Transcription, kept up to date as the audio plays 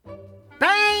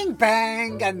Bing,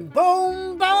 bang, and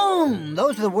boom, boom.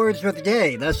 Those are the words of the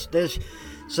day. There's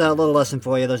a little lesson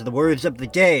for you. Those are the words of the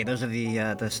day. Those are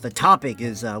the topic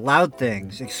is loud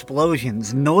things,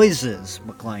 explosions, noises,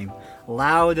 McLean.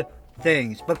 Loud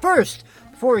things. But first,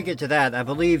 before we get to that, I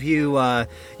believe you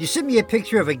sent me a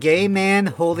picture of a gay man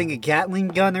holding a Gatling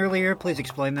gun earlier. Please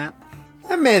explain that.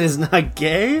 That man is not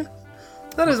gay.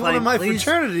 That is one of my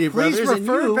fraternity brothers. Please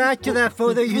refer back to that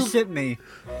photo you sent me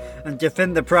and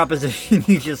defend the proposition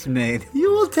you just made.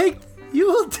 You will take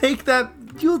that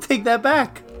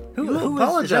back. Who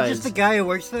apologize? Is that just the guy who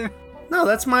works there? No,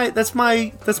 that's my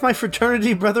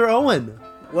fraternity brother Owen.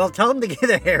 Well, tell him to get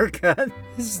a haircut.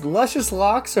 His luscious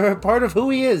locks are a part of who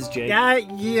he is, Jake.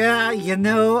 Yeah,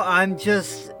 I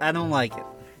don't like it.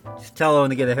 Just tell Owen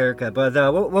to get a haircut. But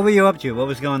what were you up to? What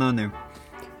was going on there?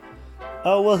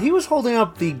 Oh, well, he was holding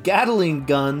up the Gatling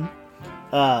gun,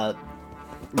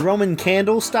 Roman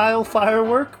candle style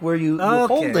firework, where you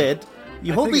hold it,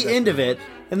 hold the end of it,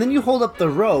 and then you hold up the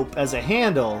rope as a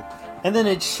handle, and then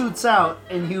it shoots out,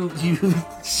 and you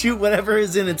shoot whatever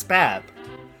is in its path.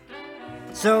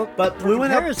 But we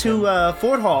went up to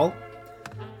Fort Hall.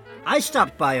 I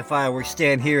stopped by a fireworks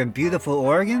stand here in beautiful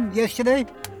Oregon yesterday.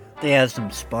 They had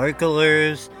some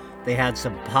sparklers, they had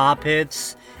some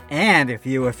poppets, and if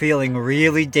you were feeling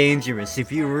really dangerous, if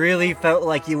you really felt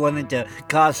like you wanted to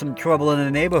cause some trouble in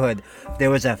the neighborhood, there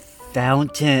was a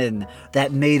fountain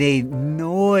that made a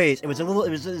noise. It was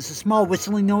a small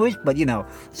whistling noise, but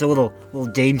it's a little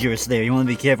dangerous there. You want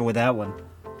to be careful with that one.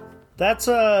 That's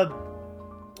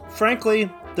frankly,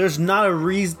 there's no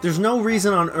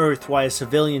reason on earth why a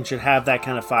civilian should have that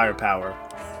kind of firepower.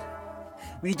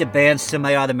 We need to ban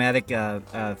semi-automatic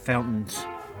fountains.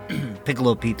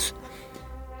 Piccolo Pete's.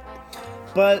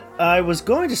 But I was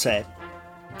going to say,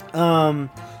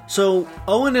 so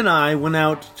Owen and I went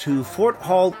out to Fort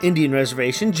Hall Indian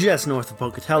Reservation, just north of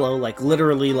Pocatello,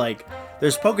 literally,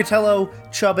 there's Pocatello,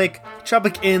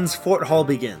 Chubbuck ends, Fort Hall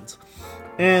begins.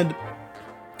 And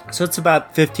so it's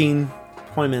about 15,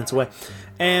 20 minutes away.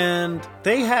 And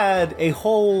they had a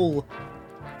whole,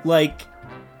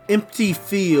 empty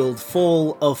field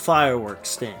full of fireworks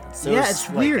stands. There was, it's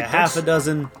weird. Half a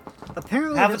dozen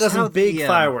big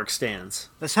fireworks stands.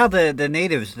 That's how the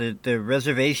natives, the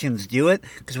reservations do it.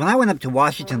 Because when I went up to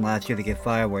Washington last year to get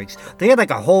fireworks, they had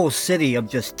a whole city of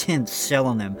just tents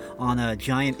selling them on a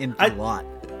giant empty lot.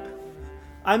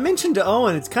 I mentioned to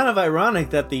Owen, it's kind of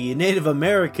ironic that the Native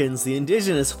Americans, the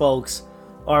indigenous folks,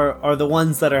 are the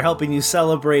ones that are helping you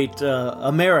celebrate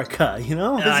America,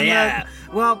 Yeah.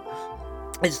 Well,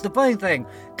 it's the funny thing,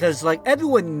 because,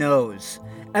 everyone knows,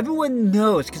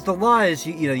 because the law is,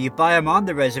 you buy them on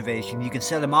the reservation, you can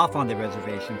set them off on the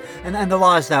reservation, and the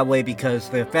law is that way because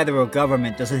the federal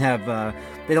government doesn't have,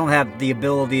 they don't have the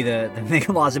ability to make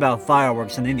laws about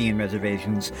fireworks on Indian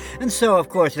reservations, and so, of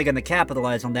course, they're going to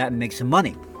capitalize on that and make some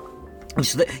money.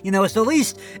 It's the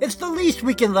least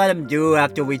we can let them do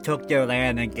after we took their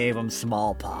land and gave them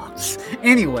smallpox.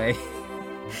 Anyway,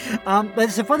 but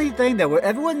it's a funny thing, though, where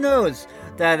everyone knows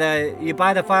that you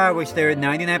buy the fireworks there,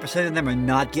 99% of them are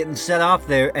not getting set off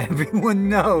there. Everyone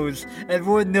knows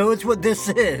what this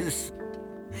is.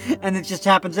 And it just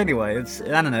happens anyway. I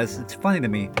don't know, it's funny to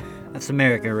me. That's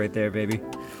America right there, baby.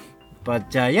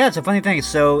 But, it's a funny thing.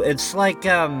 So, it's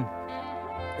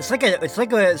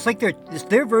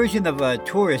their version of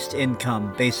tourist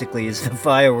income, basically, is the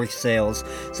fireworks sales.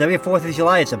 So every 4th of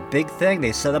July, it's a big thing.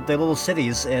 They set up their little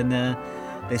cities and,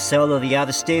 they sell to the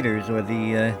out-of-staters or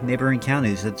the neighboring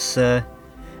counties. It's a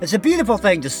beautiful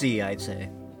thing to see, I'd say.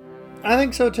 I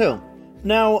think so too.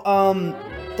 Now,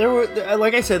 there were,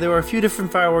 like I said, there were a few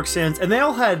different fireworks stands, and they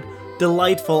all had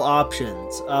delightful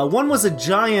options. One was a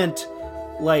giant,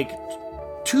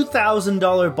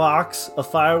 $2,000 box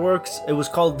of fireworks. It was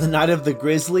called the Night of the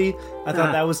Grizzly. I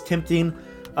thought that was tempting.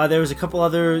 There was a couple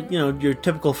other, your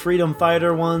typical freedom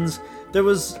fighter ones. There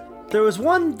was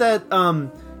one that,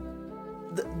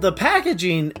 the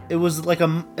packaging, it was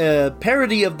a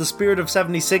parody of the Spirit of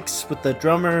 76 with the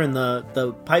drummer and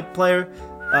the pipe player,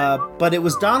 but it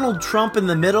was Donald Trump in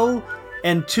the middle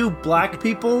and two black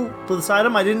people beside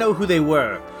him. I didn't know who they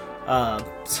were,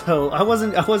 so I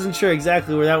wasn't sure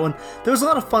exactly where that one. There was a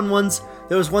lot of fun ones.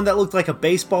 There was one that looked like a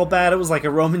baseball bat. It was like a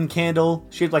Roman candle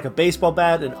shaped like a baseball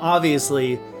bat, and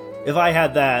obviously, if I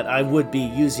had that, I would be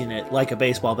using it like a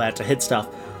baseball bat to hit stuff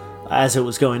as it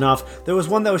was going off. There was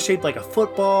one that was shaped like a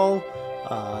football.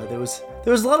 There was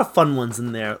a lot of fun ones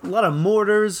in there. A lot of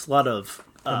mortars, a lot of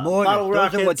bottle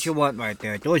rockets. Those are what you want right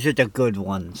there. Those are the good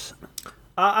ones.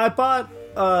 I bought,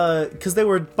 because they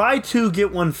were buy two,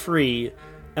 get one free,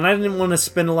 and I didn't want to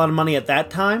spend a lot of money at that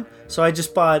time, so I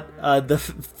just bought the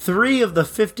 3 of the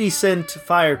 50-cent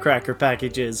firecracker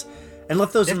packages and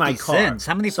left those in my car. Cents?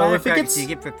 How many firecrackers do you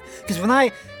get for? Because when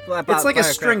I bought it's like a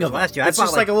string of them. last year, It's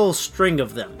just like a little string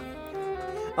of them.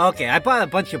 Okay, I bought a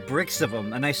bunch of bricks of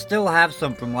them, and I still have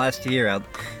some from last year out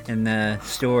in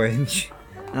storage.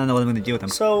 I don't know what I'm going to do with them.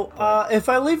 So, if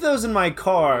I leave those in my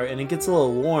car and it gets a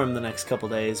little warm the next couple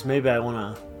days, maybe I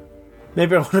want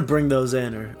to bring those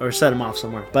in or set them off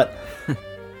somewhere. But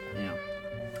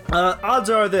Yeah. Odds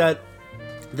are that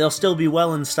they'll still be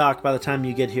well in stock by the time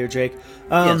you get here, Jake.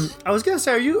 Yes. I was gonna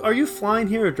say, are you flying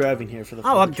here or driving here for the?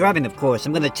 Oh, I'm driving, of course.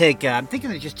 I'm going to take. I'm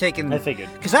thinking of just taking. I figured,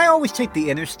 because I always take the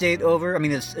interstate over. I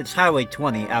mean, it's Highway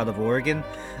 20 out of Oregon.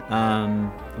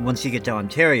 Once you get to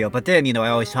Ontario, but then I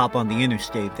always hop on the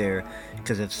interstate there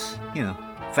because it's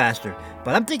faster.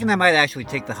 But I'm thinking I might actually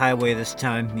take the highway this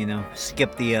time.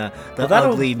 Skip the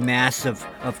ugly mass of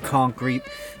concrete.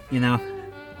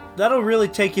 That'll really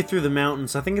take you through the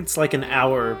mountains. I think it's like an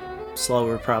hour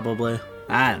slower, probably.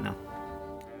 I don't know.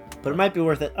 But it might be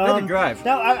worth it. Better drive.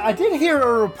 Now, I did hear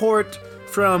a report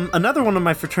from another one of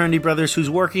my fraternity brothers who's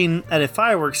working at a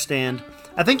fireworks stand.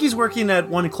 I think he's working at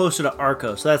one closer to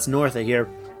Arco, so that's north of here.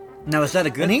 Now, is that a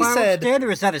good fireworks stand,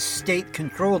 or is that a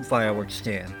state-controlled fireworks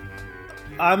stand?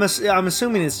 I'm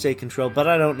assuming it's state-controlled, but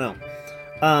I don't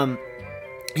know.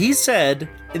 He said,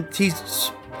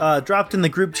 he's dropped in the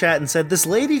group chat and said, this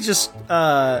lady just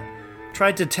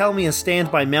tried to tell me a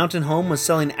stand by Mountain Home was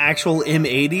selling actual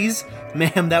M80s.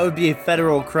 Ma'am, that would be a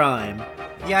federal crime.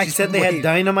 Yeah, she said they had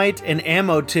dynamite and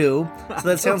ammo too, so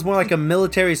that sounds more like a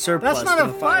military surplus. That's not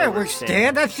a fireworks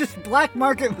stand. That's just black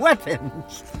market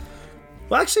weapons.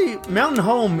 Well, actually, Mountain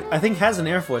Home, I think, has an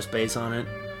Air Force base on it.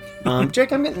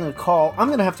 Jake, I'm getting a call. I'm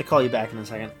gonna have to call you back in a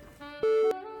second.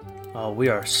 Oh, we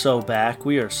are so back.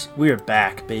 We are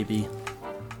back, baby.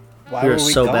 Why we were are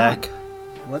so gone? back.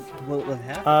 What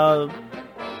happened?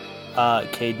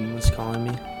 Caden was calling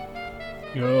me.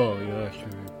 Oh, yeah, sure.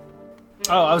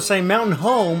 Oh, I was saying Mountain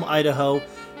Home, Idaho,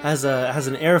 has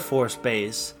an Air Force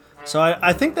base. So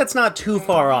I think that's not too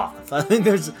far off. I think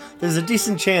there's a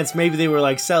decent chance maybe they were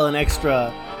like selling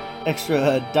extra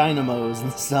dynamos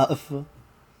and stuff.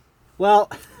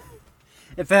 Well,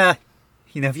 if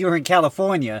you were in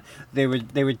California, they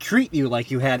would treat you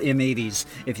like you had M80s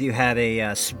if you had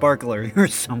a sparkler or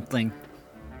something.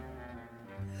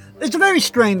 It's a very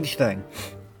strange thing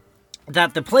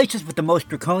that the places with the most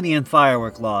draconian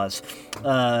firework laws,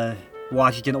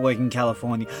 Washington, Oregon,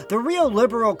 California, the real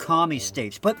liberal commie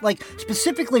states, but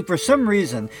specifically for some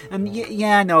reason, and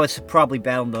I know it's probably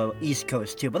bad on the East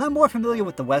Coast too, but I'm more familiar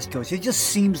with the West Coast. It just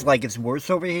seems like it's worse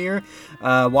over here,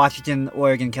 Washington,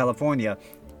 Oregon, California.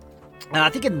 I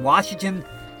think in Washington,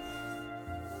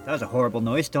 that was a horrible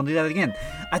noise, don't do that again.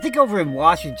 I think over in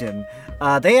Washington,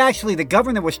 the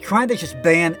governor was trying to just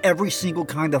ban every single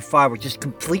kind of fireworks, just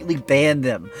completely ban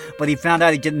them. But he found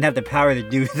out he didn't have the power to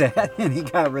do that, and he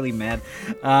got really mad.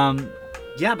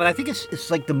 But I think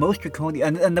it's like the most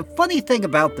draconian. And the funny thing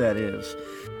about that is,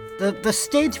 the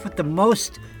states with the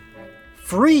most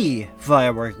free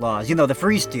firework laws, the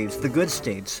free states, the good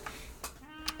states,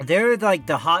 they're like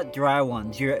the hot, dry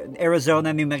ones. You're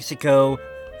Arizona, New Mexico,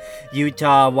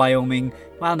 Utah, Wyoming.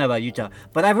 Well, I don't know about Utah,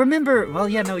 but I remember. Well,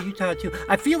 yeah, no, Utah too.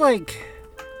 I feel like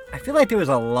there was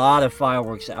a lot of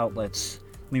fireworks outlets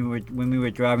when we were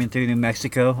driving through New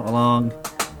Mexico along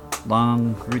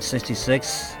Route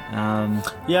 66.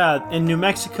 Yeah, in New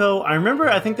Mexico, I remember.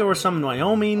 I think there were some in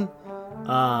Wyoming,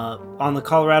 on the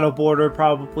Colorado border,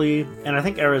 probably, and I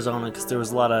think Arizona because there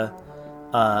was a lot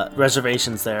of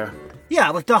reservations there. Yeah,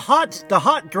 like the hot,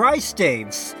 dry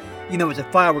states. It's a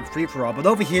firework free-for-all, but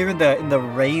over here in the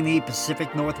rainy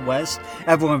Pacific Northwest,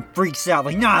 everyone freaks out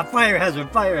like, nah, fire hazard.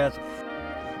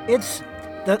 It's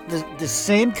the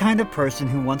same kind of person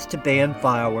who wants to ban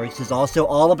fireworks is also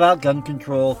all about gun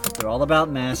control. They're all about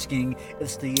masking.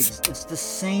 It's the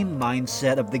same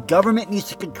mindset of the government needs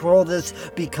to control this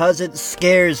because it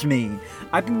scares me.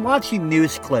 I've been watching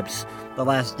news clips the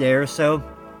last day or so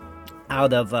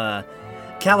out of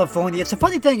California. It's a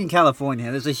funny thing in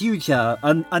California. There's a huge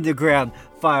underground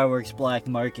fireworks black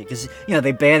market because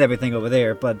they ban everything over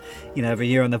there. But every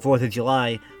year on the 4th of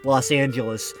July, Los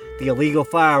Angeles, the illegal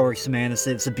fireworks, man,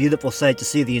 it's a beautiful sight to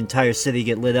see the entire city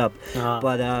get lit up.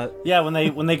 But yeah,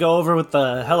 when they go over with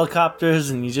the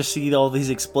helicopters and you just see all these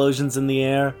explosions in the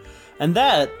air. And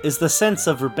that is the sense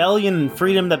of rebellion and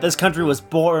freedom that this country was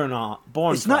born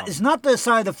from. It's not the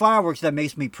side of the fireworks that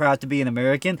makes me proud to be an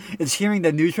American. It's hearing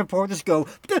the news reporters go,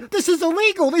 "This is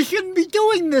illegal. They shouldn't be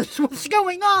doing this. What's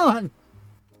going on?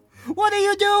 What are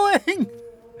you doing?"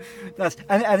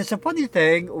 And it's a funny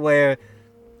thing where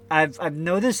I've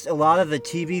noticed a lot of the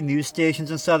TV news stations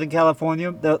in Southern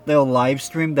California, they'll live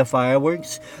stream the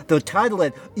fireworks. They'll title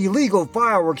it "Illegal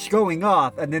Fireworks Going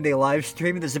Off," and then they live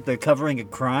stream it as if they're covering a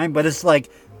crime. But it's like,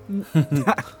 and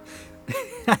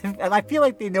I feel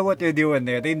like they know what they're doing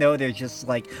there. They know they're just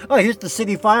like, oh, here's the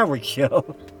city fireworks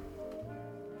show.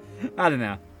 I don't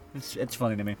know. It's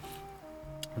funny to me.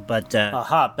 But a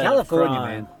hotbed California, of crime.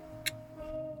 man.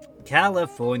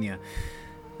 California.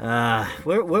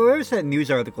 Where's that news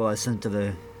article I sent to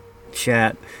the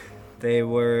chat? They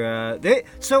were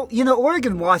so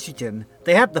Oregon, Washington,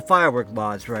 they have the firework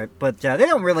laws, right? But they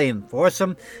don't really enforce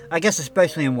them. I guess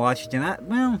especially in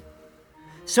Washington.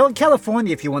 So in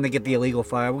California, if you want to get the illegal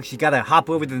fireworks, you gotta hop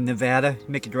over to Nevada,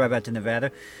 make a drive out to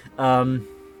Nevada.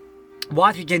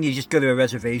 Washington, you just go to a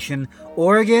reservation.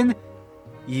 Oregon,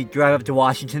 you drive up to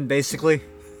Washington, basically.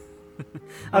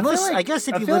 I guess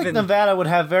if you feel live like in Nevada would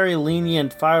have very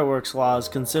lenient fireworks laws,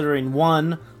 considering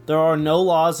 1, there are no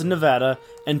laws in Nevada,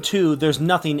 and 2, there's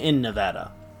nothing in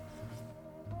Nevada.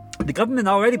 The government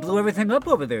already blew everything up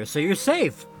over there, so you're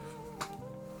safe.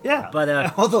 Yeah, but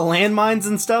all the landmines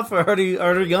and stuff are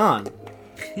already gone.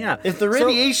 Yeah, if the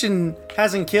radiation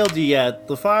hasn't killed you yet,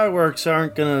 the fireworks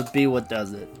aren't gonna be what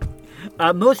does it.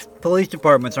 Most police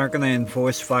departments aren't going to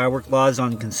enforce firework laws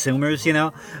on consumers,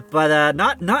 but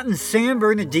not in San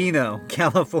Bernardino,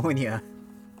 California.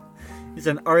 There's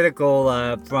an article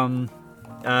from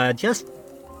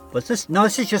what's this? No,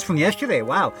 this is just from yesterday.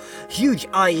 Wow. Huge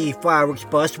IE fireworks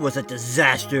bust was a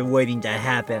disaster waiting to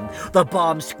happen. The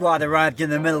bomb squad arrived in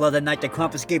the middle of the night to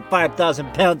confiscate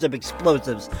 5,000 pounds of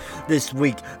explosives this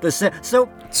week. So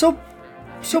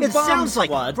it bomb sounds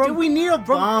squad. like Do we need a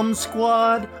bomb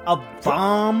squad? A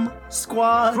bomb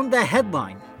squad? From the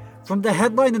headline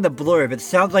and the blurb, it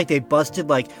sounds like they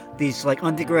busted these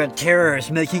underground terrorists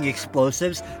making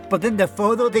explosives. But then the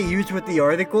photo they used with the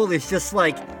article is just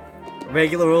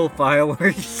regular old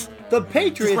fireworks. The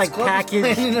Patriots Club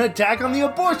is planning an attack on the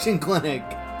abortion clinic.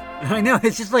 I know,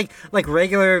 it's just like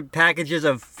regular packages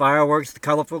of fireworks, the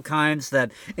colorful kinds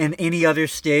that in any other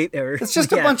state. It's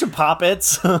just a bunch of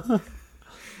poppets.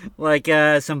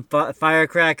 Some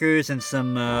firecrackers and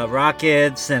some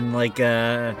rockets and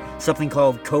something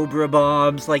called Cobra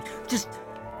bombs, just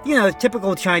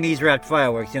typical Chinese wrapped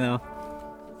fireworks,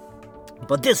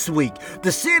 But this week,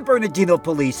 the San Bernardino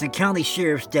police and county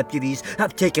sheriff's deputies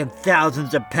have taken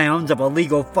thousands of pounds of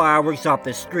illegal fireworks off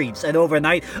the streets, and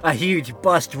overnight, a huge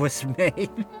bust was made.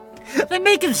 They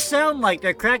make it sound like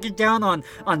they're cracking down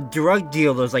on drug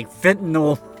dealers like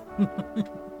fentanyl.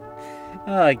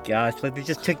 Oh gosh, they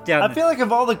just took down. I feel like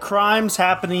of all the crimes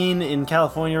happening in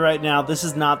California right now, this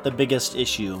is not the biggest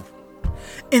issue.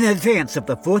 In advance of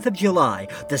the 4th of July,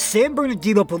 the San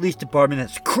Bernardino Police Department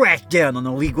has cracked down on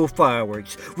illegal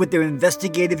fireworks, with their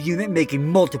investigative unit making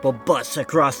multiple busts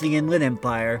across the Inland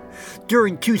Empire.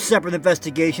 During 2 separate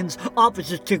investigations,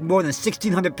 officers took more than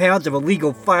 1,600 pounds of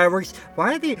illegal fireworks.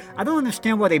 I don't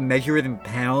understand why they measure it in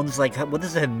pounds. What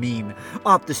does that mean?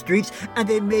 Off the streets, and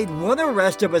they made one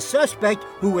arrest of a suspect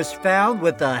who was found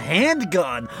with a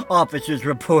handgun, officers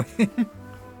reported.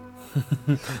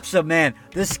 So, man,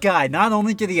 this guy, not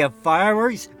only did he have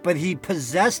fireworks, but he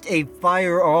possessed a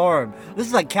firearm. This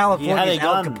is like California's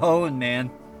Al Capone,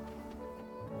 man.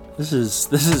 This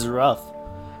is rough.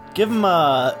 Give him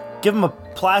a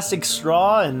plastic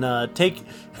straw and take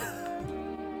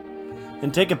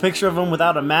a picture of him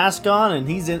without a mask on, and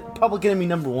he's public enemy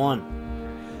number 1.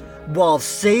 While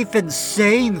safe and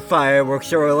sane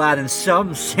fireworks are allowed in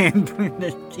some San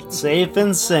Bernardino. Safe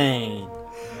and sane.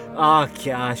 Oh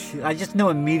gosh, I just know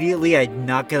immediately I'm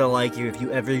not gonna like you if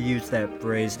you ever use that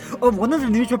phrase. Oh, one of the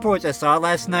news reports I saw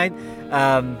last night,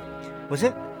 was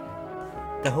it?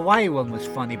 The Hawaii one was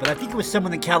funny, but I think it was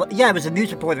someone in yeah, it was a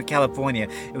news report in California.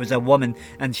 It was a woman,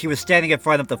 and she was standing in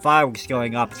front of the fireworks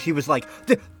going up. She was like,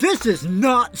 this is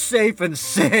not safe and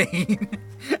sane.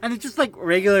 And it's just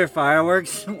regular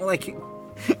fireworks,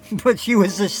 but she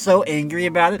was just so angry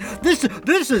about it. This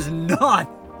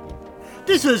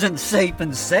isn't safe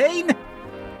and sane!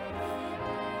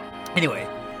 Anyway,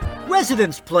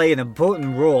 residents play an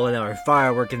important role in our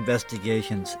firework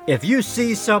investigations. If you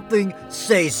see something,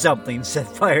 say something, said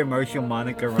Fire Marshal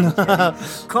Monica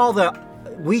Ronchetti. Call the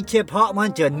We Tip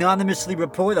hotline to anonymously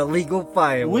report illegal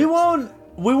fireworks.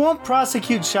 We won't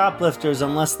prosecute shoplifters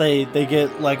unless they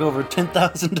get over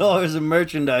 $10,000 in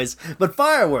merchandise, but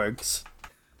fireworks.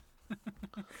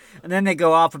 And then they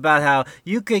go off about how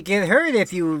you could get hurt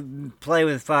if you play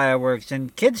with fireworks,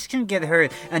 and kids can get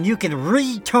hurt, and you can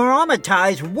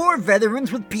re-traumatize war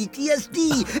veterans with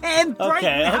PTSD and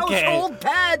brighten household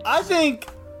pets. I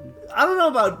I don't know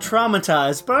about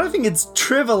traumatized, but I think it's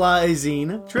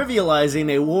trivializing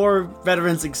a war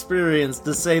veteran's experience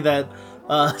to say that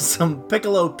some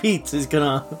Piccolo Pete's is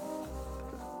gonna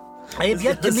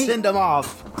send him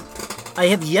off. I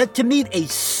have yet to meet a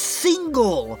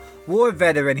single war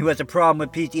veteran who has a problem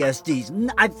with PTSD.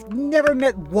 I've never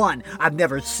met one. I've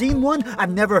never seen one.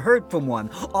 I've never heard from one.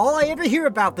 All I ever hear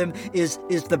about them is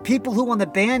the people who want to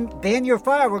ban your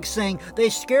fireworks, saying they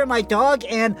scare my dog.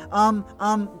 And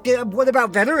what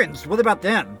about veterans? What about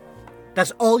them?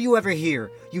 That's all you ever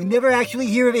hear. You never actually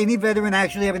hear of any veteran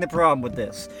actually having a problem with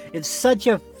this. It's such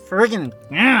a friggin'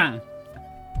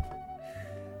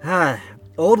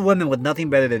 old women with nothing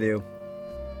better to do.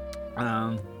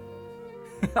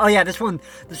 Oh yeah, this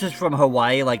is from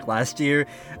Hawaii, like last year.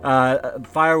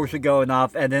 Fireworks were going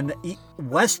off, and then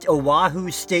West Oahu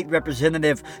State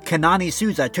Representative Kanani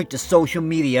Souza took to social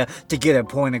media to get her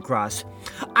point across.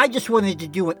 I just wanted to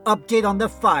do an update on the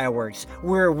fireworks.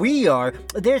 Where we are,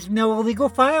 there's no illegal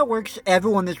fireworks.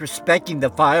 Everyone is respecting the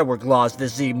firework laws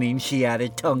this evening, she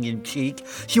added, tongue-in-cheek.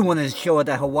 She wanted to show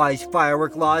that Hawaii's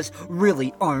firework laws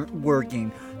really aren't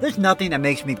working. There's nothing that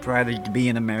makes me prouder to be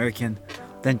an American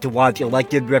than to watch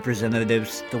elected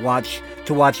representatives, to watch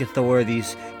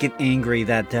authorities get angry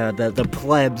that the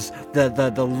plebs,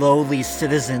 the lowly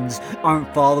citizens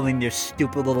aren't following their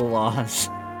stupid little laws.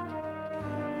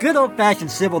 Good old-fashioned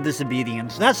civil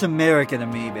disobedience. That's America to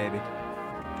me, baby.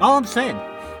 All I'm saying.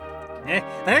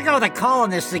 There go the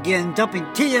colonists again, dumping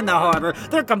tea in the harbor.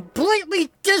 They're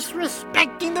completely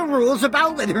disrespecting the rules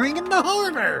about littering in the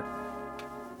harbor.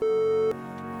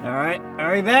 All right,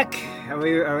 are we back? Are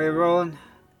we rolling?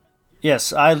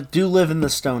 Yes, I do live in the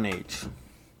Stone Age.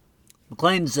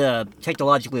 McLean's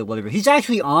technologically illiterate. He's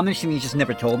actually Amish and he just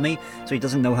never told me, so he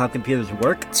doesn't know how computers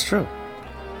work. It's true.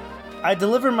 I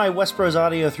deliver my Westeros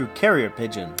audio through carrier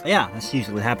pigeon. Yeah, that's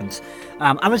usually what happens.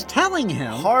 I was telling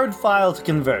him... Hard file to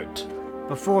convert.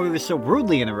 Before we were so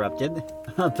rudely interrupted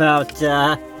about,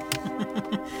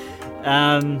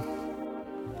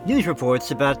 news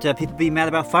reports about people being mad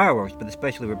about fireworks, but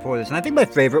especially reporters. And I think my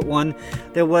favorite one,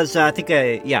 there was,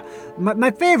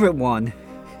 my favorite one,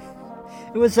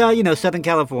 it was, Southern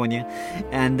California,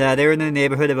 and they were in the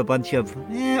neighborhood of a bunch of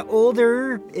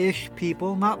older-ish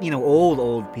people, not,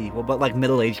 old people, but like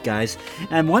middle-aged guys,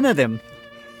 and one of them,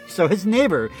 so his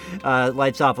neighbor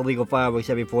lights off illegal fireworks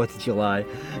every 4th of July,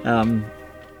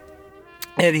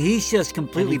 and he's just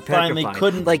completely petrified. Finally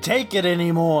couldn't take it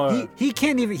anymore. He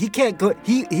can't go.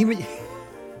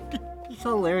 It's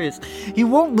hilarious. He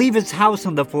won't leave his house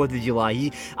on the 4th of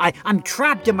July. I'm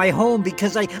trapped in my home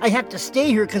because I have to stay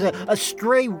here because a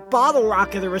stray bottle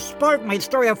rocket or a spark might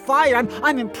start a fire.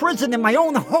 I'm imprisoned in my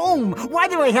own home. Why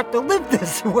do I have to live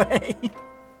this way?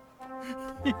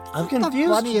 I'm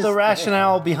confused with the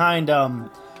rationale behind a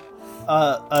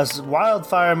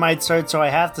wildfire might start, so I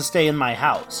have to stay in my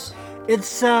house.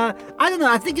 It's, I don't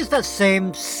know, I think it's that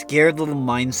same scared little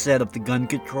mindset of the gun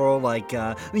control, like,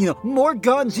 more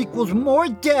guns equals more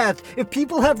death. If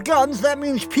people have guns, that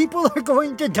means people are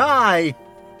going to die.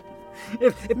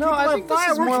 If people have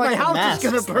fireworks, my house is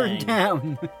going to burn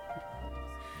down.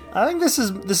 I think this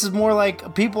is more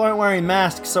like people aren't wearing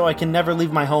masks, so I can never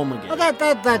leave my home again. Well,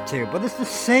 that too, but it's the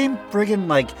same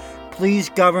friggin', please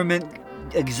government,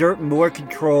 exert more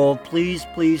control, please,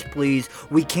 please, please.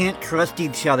 We can't trust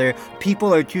each other.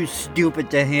 People are too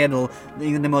stupid to handle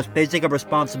even the most basic of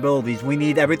responsibilities. We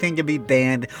need everything to be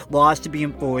banned, laws to be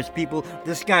enforced.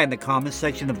 This guy in the comments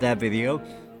section of that video.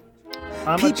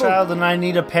 I'm a child and I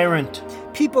need a parent.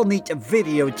 People need to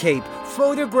videotape,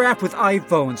 photograph with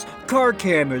iPhones, car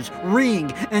cameras,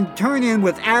 ring, and turn in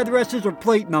with addresses or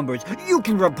plate numbers. You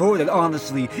can report it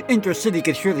honestly. Intercity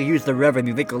could surely use the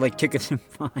revenue they collect tickets and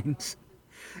fines.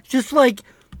 This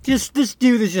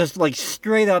dude is just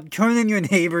straight up turning your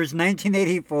neighbors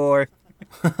 1984.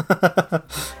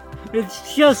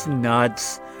 It's just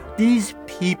nuts. These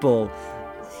people,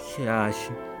 gosh,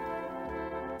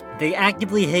 they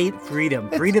actively hate freedom.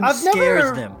 Freedom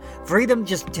scares them. Freedom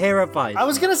just terrifies them. I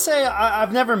was going to say,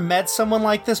 I've never met someone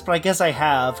like this, but I guess I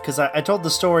have, because I told the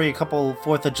story a couple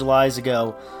 4th of Julys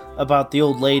ago about the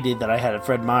old lady that I had at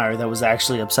Fred Meyer that was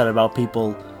actually upset about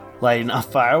people lighting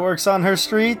off fireworks on her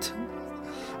street.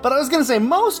 But I was going to say,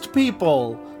 most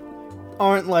people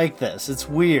aren't like this. It's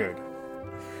weird.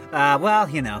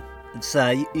 It's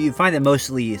you find it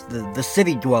mostly the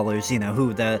city dwellers,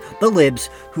 who the libs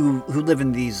who live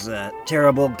in these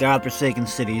terrible, godforsaken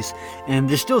cities, and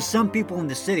there's still some people in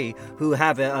the city who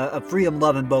have a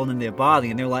freedom-loving bone in their body,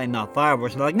 and they're lighting off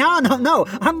fireworks. And they're like, no,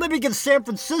 I'm living in San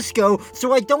Francisco,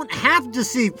 so I don't have to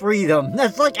see freedom.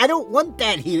 That's I don't want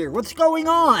that here. What's going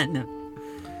on?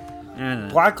 don't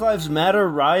know. Black Lives Matter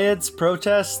riots,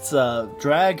 protests,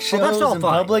 drag shows all in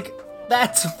fine. public.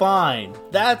 That's fine.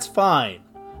 That's fine.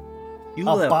 You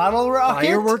A let bottle rocket?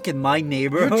 firework in my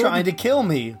neighborhood? You're trying to kill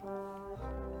me.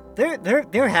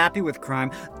 They're happy with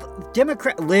crime.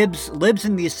 Libs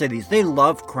in these cities, they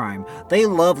love crime. They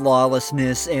love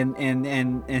lawlessness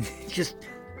and just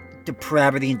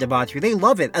depravity and debauchery. They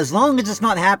love it as long as it's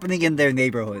not happening in their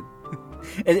neighborhood.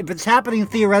 And if it's happening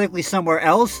theoretically somewhere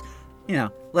else,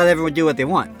 let everyone do what they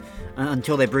want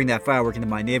until they bring that firework into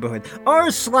my neighborhood.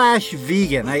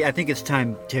 r/vegan. I think it's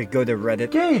time to go to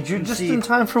Reddit. Gage, you're just in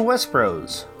time for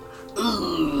Westbros.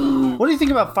 What do you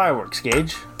think about fireworks,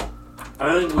 Gage?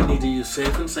 I think we need to use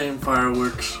safe and sane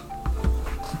fireworks.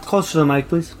 Closer to the mic,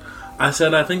 please. I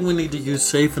said I think we need to use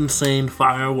safe and sane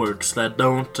fireworks that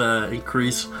don't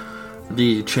increase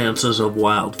the chances of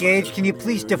wildfire. Gage, can you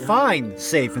please define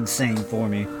safe and sane for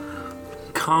me?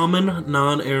 Common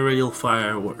non-aerial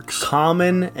fireworks.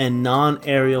 Common and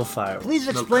non-aerial fireworks. Please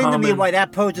explain to me common, why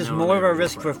that poses more of a non-aerial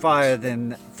risk for fireworks. fire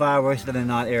than fireworks that are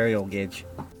not aerial, Gage.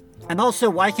 And also,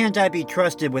 why can't I be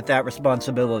trusted with that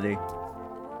responsibility?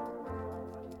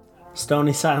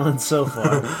 Stony silence so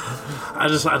far. I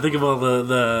think of all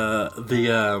the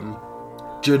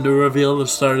gender reveal that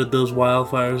started those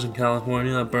wildfires in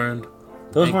California that burned.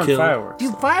 Those and weren't killed. fireworks.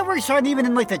 Dude, fireworks aren't even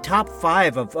in the top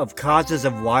 5 of causes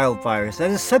of wildfires. That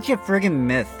is such a friggin'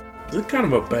 myth. It's kind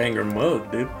of a banger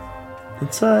mug, dude.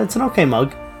 It's an okay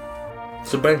mug.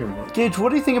 It's a banger mug. Gage, what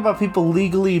do you think about people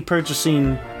legally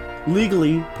purchasing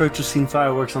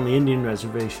fireworks on the Indian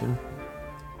reservation?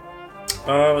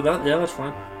 That's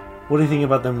fine. What do you think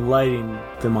about them lighting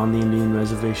them on the Indian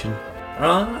reservation?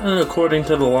 According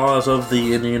to the laws of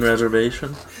the Indian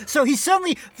reservation. So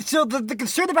the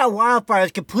concern about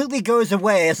wildfires completely goes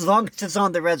away as long as it's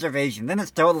on the reservation. Then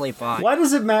it's totally fine. Why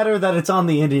does it matter that it's on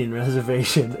the Indian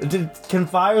reservation? Can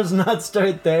fires not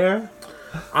start there?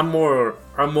 I'm more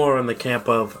in the camp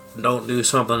of don't do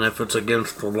something if it's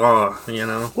against the law,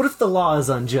 What if the law is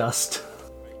unjust?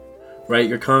 Write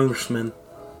your congressman.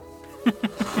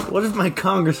 What if my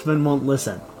congressman won't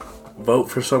listen? Vote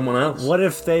for someone else. What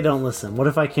if they don't listen? What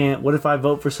if I can't? What if I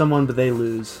vote for someone but they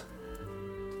lose?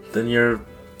 Then you're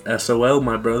SOL,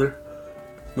 my brother.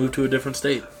 Move to a different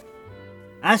state.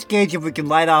 Ask Gage if we can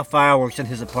light off fireworks in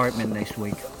his apartment next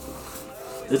week.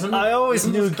 I always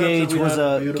knew Gage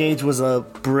was a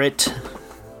Brit.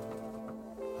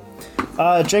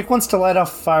 Jake wants to light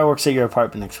off fireworks at your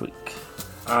apartment next week.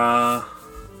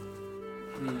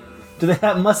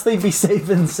 Must they be safe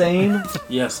and sane?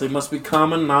 Yes, they must be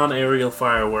common non-aerial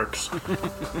fireworks.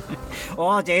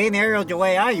 Oh, they ain't aerial the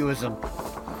way I use them.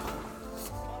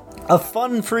 A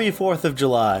fun-free 4th of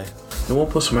July. You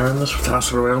won't put some air in this or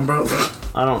toss it around, bro?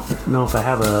 I don't know if I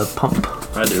have a pump.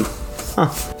 I do.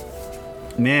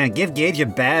 Man, give Gage a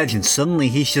badge and suddenly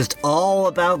he's just all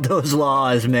about those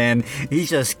laws, man. He's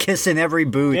just kissing every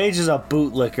boot. Gage is a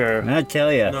bootlicker. I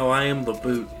tell ya. No, I am the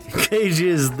boot. Gage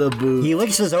is the boot. He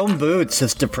licks his own boots.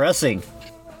 It's depressing.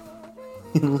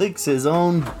 He licks his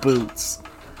own boots.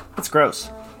 That's gross.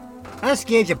 Ask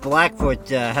Gage if Blackfoot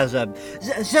has a...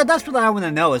 So that's what I want to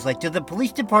know is, do the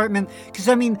police department... Because,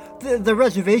 the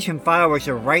reservation fireworks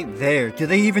are right there. Do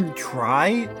they even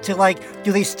try to,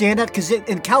 do they stand up? Because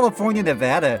in California,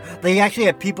 Nevada, they actually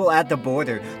have people at the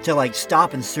border to,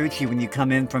 stop and search you when you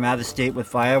come in from out of state with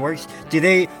fireworks. Do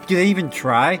they even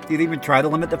try? Do they even try to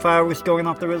limit the fireworks going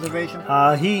off the reservation?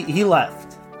 He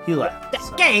left. He left.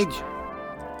 So. Gage!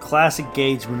 Classic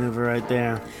Gage maneuver right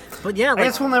there. But yeah, I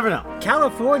guess we'll never know.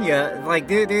 California,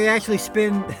 they actually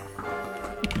spend...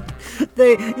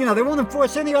 they won't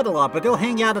enforce any other law, but they'll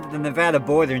hang out at the Nevada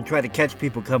border and try to catch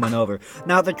people coming over.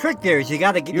 Now, the trick there is you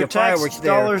gotta get your fireworks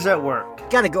there. Dollars at work.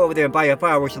 Gotta go over there and buy your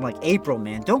fireworks in, April,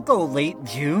 man. Don't go late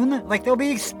June. They'll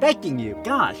be expecting you.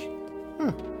 Gosh.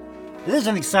 It is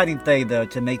an exciting thing, though,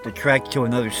 to make the trek to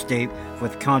another state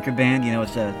with contraband.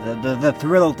 It's the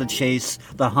thrill of the chase,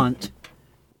 the hunt.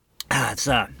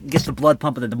 It gets the blood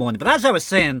pumping in the morning. But as I was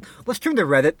saying, let's turn to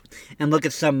Reddit and look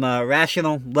at some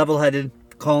rational, level-headed,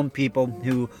 calm people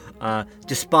who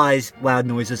despise loud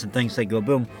noises and things that go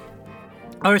boom.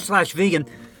 r/vegan.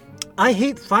 I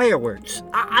hate fireworks.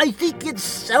 I think it's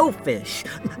selfish.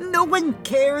 No one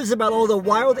cares about all the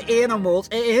wild animals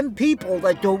and people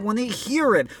that don't want to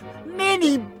hear it.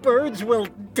 Many birds will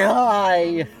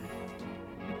die.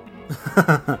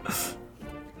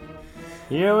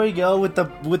 Here we go with the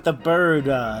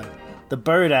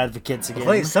bird advocates again.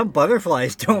 Wait, some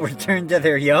butterflies don't return to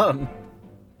their young.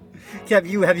 Have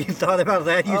you thought about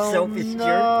that, you selfish jerk?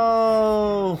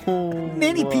 No.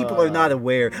 Many people are not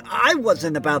aware. I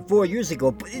wasn't about 4 years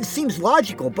ago, but it seems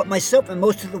logical, but myself and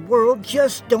most of the world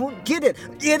just don't get it.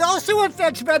 It also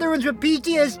affects veterans with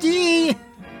PTSD.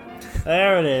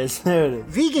 There it is.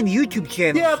 Vegan YouTube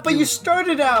channel. Yeah, but you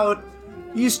started out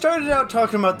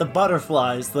talking about the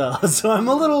butterflies, though. So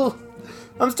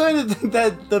I'm starting to think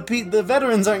that the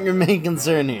veterans aren't your main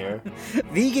concern here.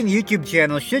 Vegan YouTube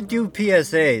channel should do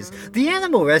PSAs. The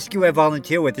animal rescue I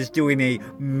volunteer with is doing a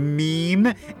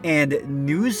meme and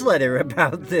newsletter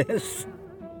about this.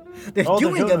 They're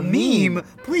doing a meme.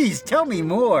 Please tell me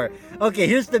more. Okay,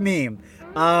 here's the meme.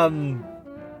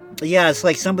 Yeah, it's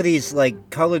like somebody's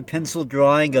like colored pencil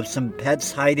drawing of some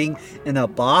pets hiding in a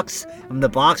box. And the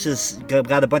box has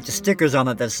got a bunch of stickers on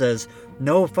it that says,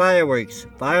 "No fireworks.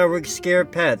 Fireworks scare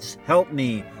pets. Help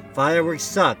me. Fireworks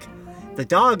suck." The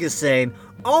dog is saying,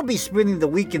 "I'll be spending the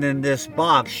weekend in this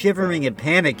box, shivering and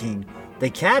panicking." The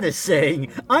cat is saying,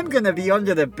 "I'm gonna be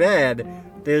under the bed."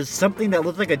 There's something that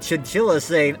looks like a chinchilla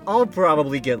saying, "I'll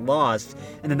probably get lost."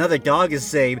 And another dog is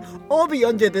saying, "I'll be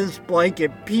under this blanket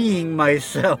peeing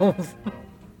myself."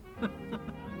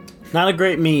 Not a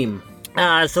great meme.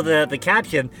 So the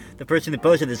caption, the person who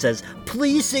posted it says,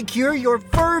 "Please secure your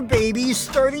fur babies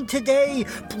starting today.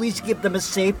 Please give them a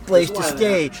safe place to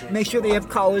stay. Make sure they have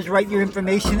collars. Write your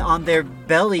information on their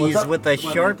bellies with a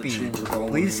Sharpie.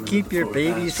 Please keep your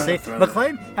babies safe."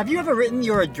 McLean, have you ever written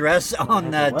your address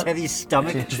on Teddy's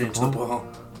stomach? Change the ball.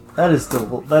 That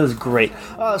is great.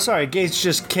 Sorry, Gage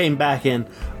just came back in.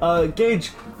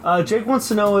 Gage, Jake wants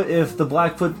to know if the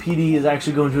Blackfoot PD is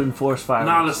actually going to enforce fireworks.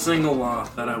 Not a single law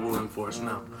that I will enforce,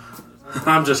 no.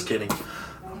 I'm just kidding.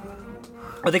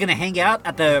 Are they going to hang out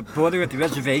at the border of the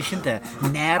reservation to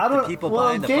nab the people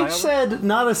buying the Gage fireworks? said,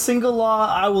 "Not a single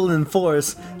law I will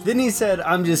enforce." Then he said,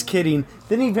 "I'm just kidding."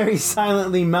 Then he very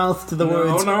silently mouthed the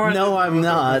words, "No, I'm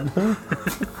not."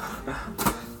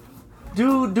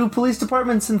 Do police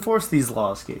departments enforce these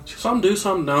laws, Gage? Some do,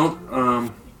 some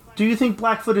don't. Do you think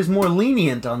Blackfoot is more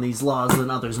lenient on these laws than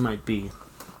others might be?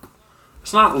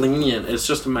 It's not lenient, it's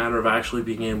just a matter of actually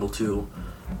being able to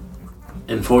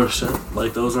enforce it.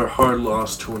 Like, those are hard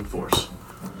laws to enforce.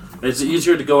 It's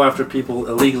easier to go after people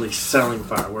illegally selling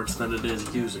fireworks than it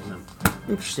is using them.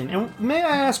 Interesting. And may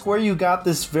I ask where you got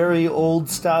this very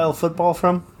old-style football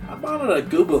from? I bought it at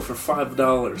Google for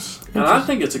 $5, and I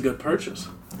think it's a good purchase.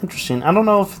 Interesting. I don't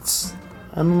know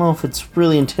if it's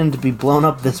really intended to be blown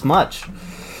up this much.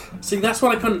 See, that's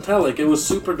what I couldn't tell. Like, it was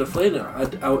super deflated.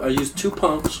 I used 2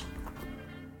 pumps,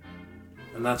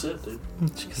 and that's it, dude.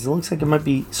 Because it looks like it might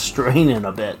be straining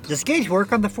a bit. Does Gage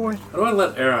work on the 4th? How do I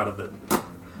let air out of it?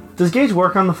 Does Gage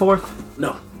work on the 4th?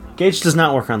 No. Gage does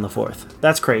not work on the 4th.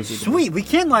 That's crazy. Sweet, we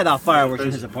can light off fireworks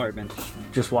in his apartment.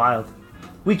 Just wild.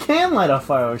 We can light off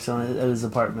fireworks at his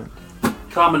apartment.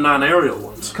 Common non-aerial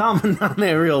ones. Common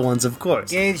non-aerial ones, of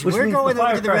course. Gage, Which we're means going the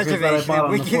over to the firecrackers that I reservation. bought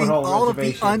on We're the getting Fort Hall all of the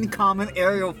reservation. uncommon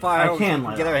aerial fireworks we can can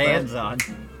light get off, our right? hands on.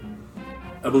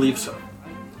 I believe so.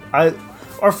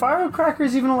 Are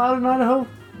firecrackers even allowed in Idaho?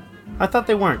 I thought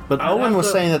they weren't, but I'd Owen have was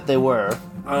to- saying that they were.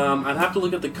 I'd have to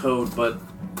look at the code, but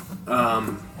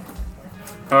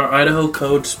our Idaho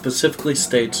code specifically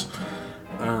states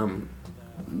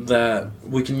that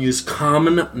we can use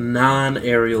common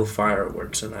non-aerial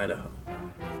fireworks in Idaho.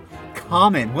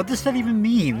 Common? What does that even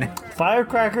mean?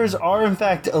 Firecrackers are in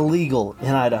fact illegal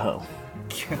in Idaho.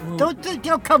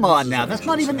 Don't come on now. That's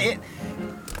not even it.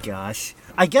 Gosh.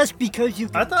 I guess because you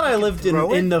I thought I lived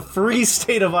in the free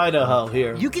state of Idaho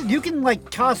here. You can like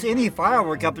toss any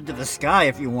firework up into the sky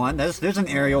if you want. There's an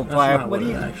aerial fire. That's not what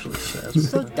it actually says.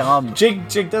 So dumb.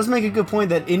 Jake does make a good point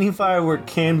that any firework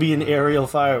can be an aerial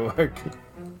firework.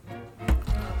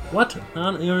 What?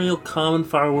 Non-aerial common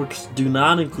fireworks do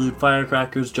not include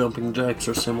firecrackers, jumping jacks,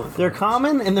 or similar. They're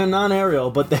common and they're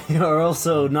non-aerial, but they are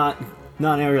also not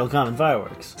non-aerial common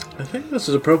fireworks. I think this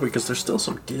is appropriate because there's still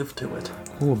some give to it.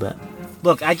 A little bit.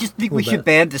 Look, I just think we Little should bit.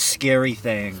 ban the scary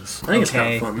things. I think it's kind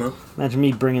okay? of fun, though. Imagine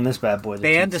me bringing this bad boy. to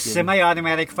Ban the Thanksgiving.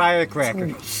 semi-automatic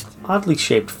firecrackers. Oddly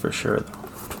shaped for sure, though.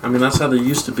 I mean, that's how they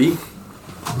used to be.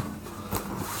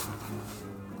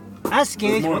 Ask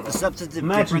Gage what the substantive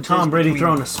Imagine difference Tom is Brady between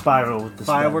throwing a spiral with this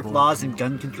firework bad boy. laws and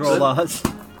gun control Good. laws.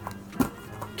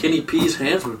 Kenny P's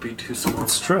hands would be too small.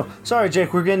 It's true. Sorry,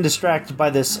 Jake, we're getting distracted by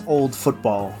this old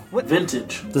football.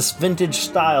 Vintage. This vintage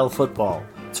style football.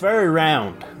 It's very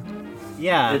round.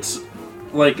 Yeah, It's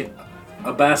like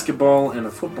a basketball and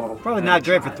a football. probably and not a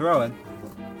great for try. throwing.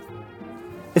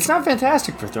 It's not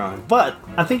fantastic for throwing, but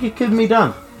I think it could be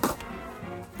done.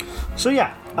 So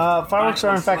yeah, Fireworks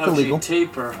are in fact illegal.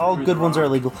 All good ones are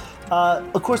illegal.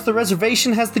 Of course, the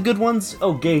reservation has the good ones.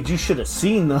 Oh, Gage, you should have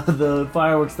seen the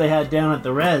fireworks they had down at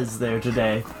the res there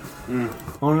today.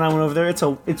 When I went over there,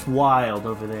 it's wild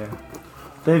over there.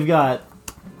 They've got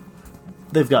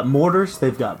mortars.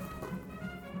 They've got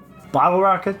bottle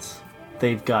rockets.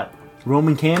 They've got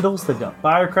Roman candles. They've got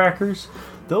firecrackers.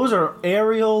 Those are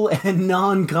aerial and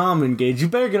non-common, Gage. You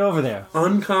better get over there.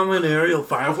 Uncommon aerial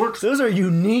fireworks? Those are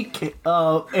unique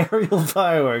aerial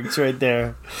fireworks right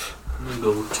there. I'm gonna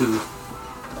go 2.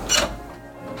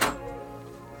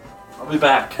 I'll be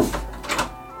back.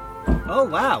 Oh,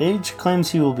 wow. Gage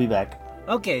claims he will be back.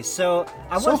 Okay, so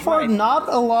I was So far, right. not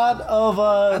a lot of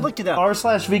I looked it up.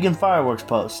 r/vegan fireworks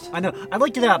posts. I know. I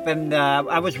looked it up, and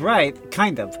I was right,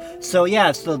 kind of. So yeah,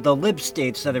 it's the lib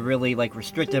states that are really like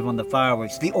restrictive on the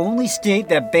fireworks. The only state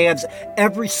that bans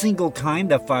every single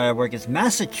kind of firework is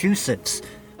Massachusetts,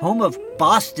 home of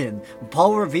Boston,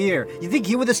 Paul Revere. You think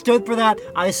he would have stood for that?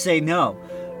 I say no.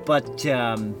 But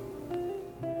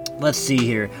let's see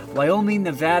here: Wyoming,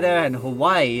 Nevada, and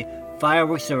Hawaii.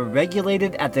 Fireworks are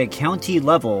regulated at the county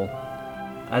level.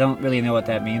 I don't really know what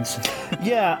that means.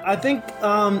 Yeah, I think.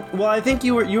 I think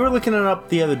you were looking it up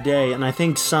the other day, and I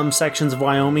think some sections of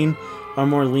Wyoming are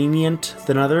more lenient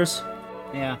than others.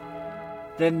 Yeah.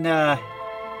 Then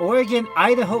Oregon,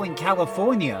 Idaho, and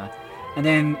California, and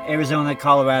then Arizona,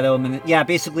 Colorado, and then, yeah,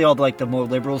 basically all the more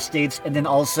liberal states, and then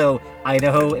also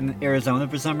Idaho and Arizona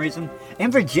for some reason,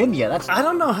 and Virginia. I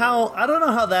don't know how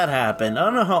that happened. I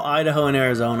don't know how Idaho and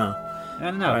Arizona. I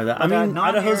don't know. I mean,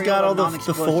 Idaho's got all the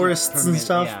forests and permit,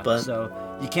 stuff, yeah, but so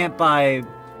you can't buy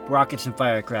rockets and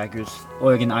firecrackers,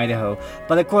 Oregon, Idaho.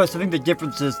 But of course, I think the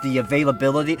difference is the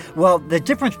availability. Well, the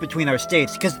difference between our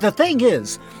states, because the thing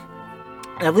is,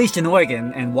 at least in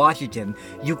Oregon and Washington,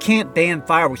 you can't ban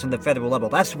fireworks on the federal level.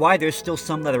 That's why there's still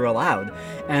some that are allowed.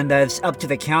 And it's up to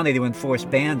the county to enforce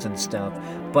bans and stuff.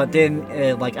 But then,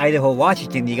 like Idaho,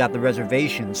 Washington, you got the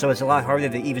reservation. So it's a lot harder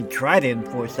to even try to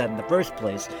enforce that in the first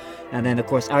place. And then, of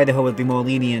course, Idaho would be more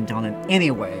lenient on it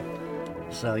anyway.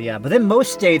 So, yeah. But then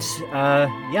most states,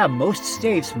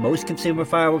 most consumer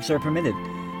fireworks are permitted.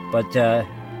 But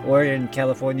Oregon,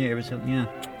 California, Arizona, yeah.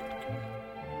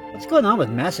 What's going on with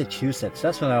Massachusetts?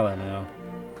 That's what I want to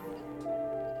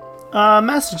know.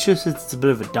 Massachusetts is a bit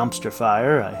of a dumpster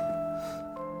fire.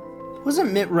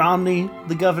 Wasn't Mitt Romney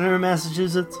the governor of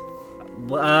Massachusetts?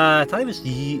 I thought he was.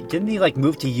 Didn't he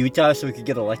move to Utah so he could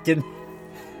get elected?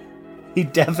 He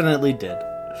definitely did.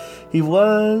 He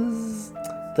was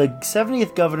the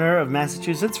 70th governor of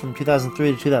Massachusetts from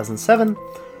 2003 to 2007.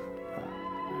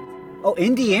 Oh,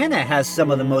 Indiana has some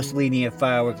of the most lenient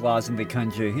firework laws in the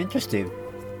country. Interesting.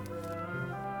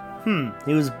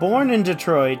 He was born in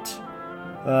Detroit.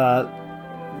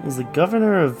 Was the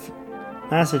governor of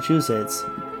Massachusetts.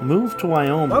 Moved to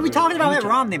Wyoming. Why are we talking about Mitt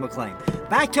Romney, McLean?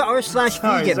 Back to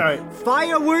r/vegan. Sorry.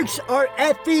 Fireworks are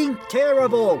effing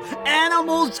terrible.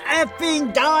 Animals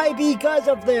effing die because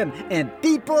of them. And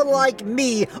people like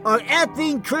me are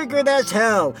effing triggered as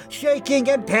hell. Shaking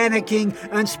and panicking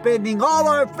and spending all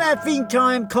our effing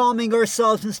time calming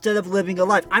ourselves instead of living a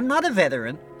life. I'm not a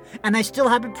veteran, and I still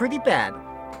have it pretty bad.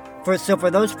 So for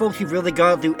those folks who've really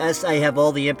gone through I have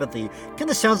all the empathy.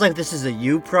 Kinda sounds like this is a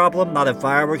you problem, not a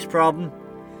fireworks problem.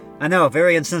 I know,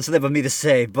 very insensitive of me to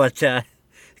say, but it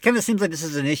kind of seems like this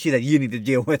is an issue that you need to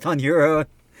deal with on your own.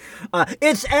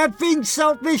 It's effing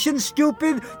selfish and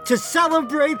stupid to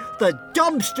celebrate the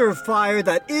dumpster fire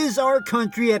that is our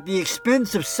country at the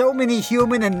expense of so many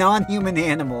human and non-human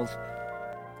animals.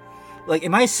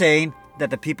 Am I saying that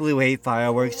the people who hate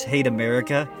fireworks hate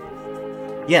America?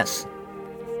 Yes.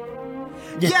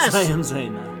 Yes, I am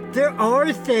saying that. There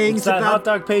are things it's that about hot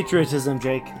dog patriotism,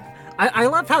 Jake. I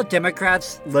love how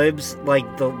Democrats, libs,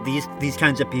 these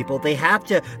kinds of people, they have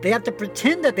to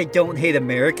pretend that they don't hate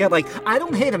America. I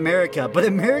don't hate America, but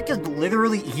America's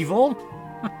literally evil.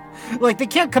 They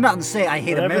can't come out and say I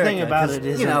hate America. Everything about it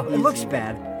is, it looks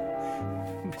bad.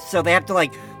 So they have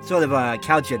to sort of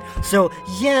couch it. So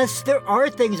yes, there are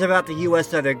things about the U.S.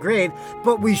 that are great,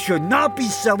 but we should not be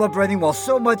celebrating while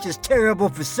so much is terrible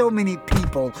for so many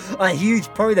people. A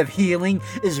huge part of healing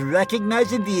is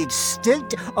recognizing the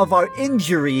extent of our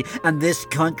injury, and this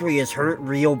country is hurt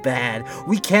real bad.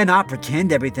 We cannot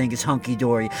pretend everything is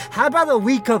hunky-dory. How about a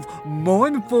week of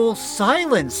mournful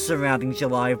silence surrounding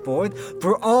July 4th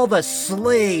for all the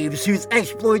slaves whose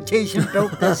exploitation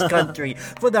built this country,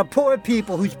 for the poor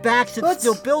people whose backs it's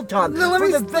still built on. Let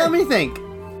me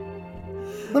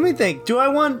think. Do I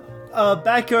want a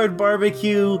backyard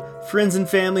barbecue, friends and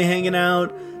family hanging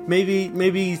out,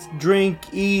 maybe drink,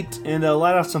 eat, and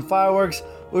light off some fireworks?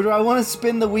 Or do I want to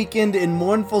spend the weekend in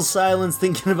mournful silence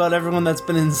thinking about everyone that's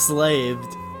been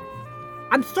enslaved?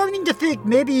 I'm starting to think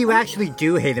maybe you actually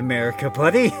do hate America,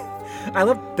 buddy. I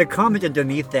love the comment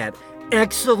underneath that.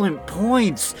 Excellent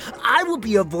points. I will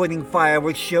be avoiding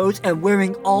fireworks shows and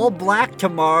wearing all black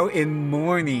tomorrow in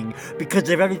mourning because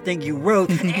of everything you wrote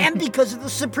and because of the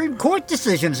Supreme Court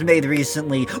decisions made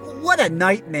recently. What a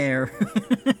nightmare.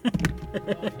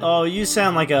 Oh, you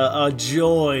sound like a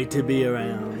joy to be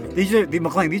around. These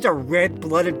are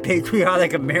red-blooded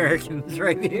patriotic Americans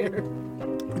right here.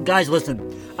 Guys,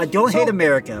 listen, I don't hate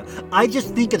America. I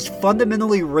just think it's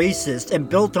fundamentally racist and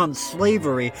built on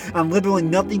slavery, and literally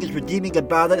nothing is redeeming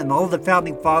about it, and all of the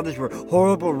founding fathers were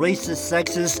horrible, racist,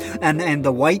 sexist, and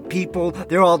the white people,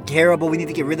 they're all terrible, we need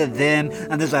to get rid of them,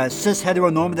 and there's a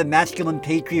cis-heteronormative masculine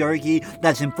patriarchy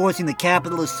that's enforcing the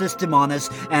capitalist system on us,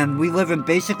 and we live in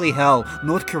basically hell.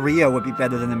 North Korea would be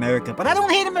better than America, but I don't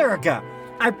hate America!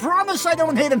 I promise I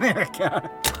don't hate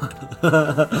America!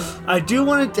 I do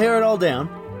want to tear it all down,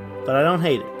 but I don't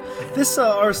hate it. This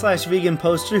r/vegan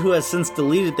poster, who has since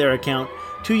deleted their account,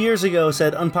 2 years ago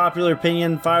said, unpopular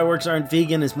opinion, fireworks aren't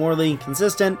vegan, is morally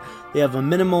inconsistent, they have a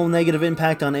minimal negative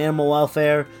impact on animal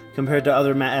welfare compared to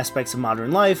other aspects of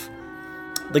modern life.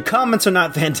 The comments are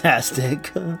not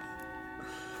fantastic.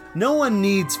 No one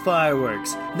needs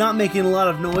fireworks. Not making a lot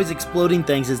of noise, exploding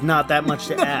things is not that much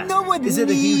to ask. No one is it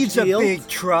needs a huge deal? big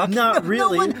truck. Not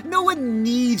really. No one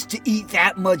needs to eat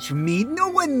that much meat. No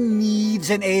one needs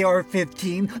an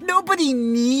AR-15. Nobody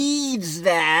needs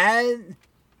that.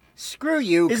 Screw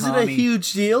you, Is Commie. it a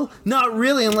huge deal? Not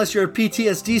really, unless you're a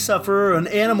PTSD sufferer or an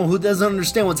animal who doesn't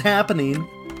understand what's happening.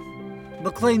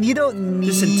 McLean, you don't need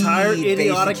This entire basic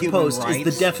idiotic human post rights. is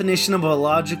the definition of a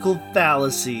logical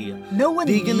fallacy. No one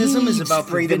Veganism needs is about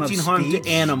freedom of preventing harm speech. to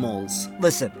animals,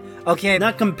 Listen, okay,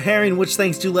 not comparing which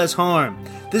things do less harm.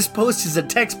 This post is a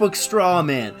textbook straw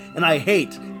man, and I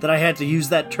hate that I had to use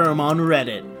that term on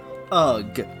Reddit.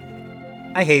 Ugh.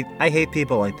 I hate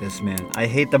people like this, man. I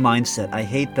hate the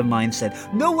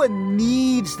mindset. No one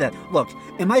needs that. Look,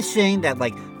 am I saying that,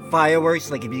 like,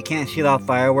 fireworks, like, if you can't shoot off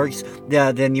fireworks,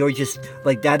 then you're just,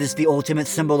 like, that is the ultimate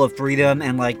symbol of freedom,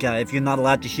 and, like, if you're not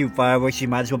allowed to shoot fireworks, you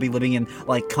might as well be living in,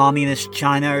 like, communist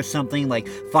China or something. Like,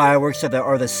 fireworks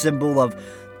are the symbol of...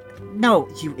 No,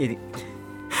 you idiot.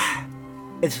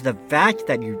 It's the fact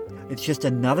that it's just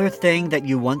another thing that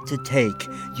you want to take.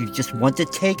 You just want to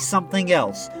take something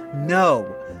else. No,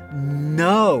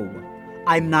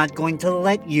 I'm not going to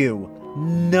let you.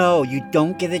 No, you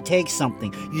don't get to take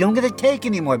something. You don't get to take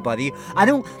anymore, buddy.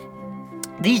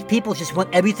 These people just want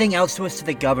everything outsourced to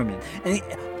the government. And,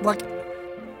 like,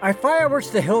 are fireworks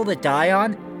the hill to die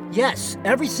on? Yes,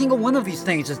 every single one of these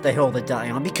things is the hill to die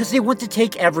on because they want to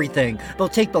take everything. They'll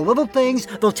take the little things,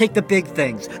 they'll take the big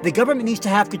things. The government needs to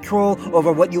have control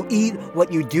over what you eat,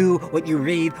 what you do, what you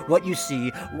read, what you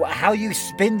see, how you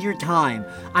spend your time.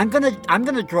 I'm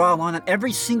gonna draw a line on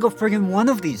every single friggin' one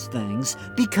of these things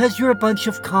because you're a bunch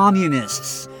of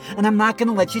communists. And I'm not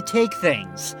gonna let you take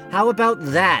things. How about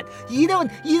that? You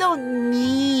don't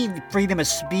need freedom of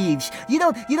speech. You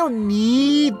don't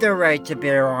need the right to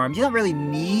bear arms. You don't really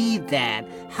need that.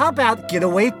 How about get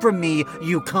away from me,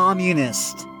 you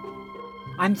communist?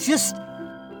 I'm just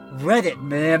Reddit,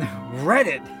 man.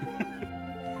 Reddit.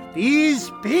 These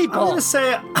people. I'm gonna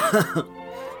say, I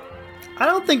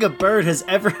don't think a bird has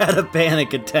ever had a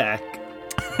panic attack.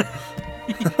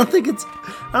 I don't think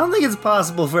it's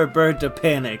possible for a bird to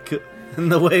panic in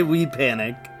the way we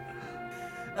panic.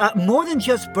 More than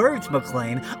just birds,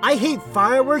 McLean. I hate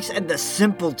fireworks and the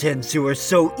simpletons who are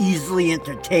so easily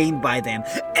entertained by them.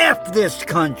 F this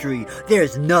country.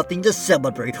 There's nothing to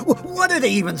celebrate. What are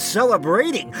they even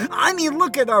celebrating? I mean,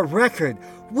 look at our record.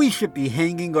 We should be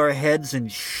hanging our heads in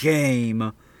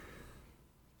shame.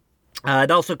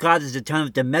 It also causes a ton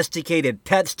of domesticated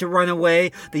pets to run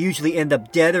away. They usually end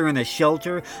up dead or in a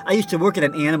shelter. I used to work at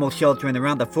an animal shelter, and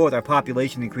around the 4th, our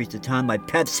population increased a ton. My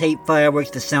pets hate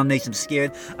fireworks. The sound makes them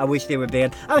scared. I wish they were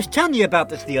banned. I was telling you about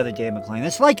this the other day, McLean.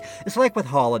 It's like with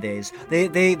holidays.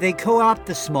 They co-opt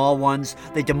the small ones.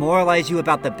 They demoralize you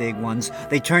about the big ones.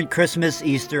 They turn Christmas,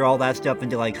 Easter, all that stuff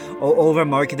into, like,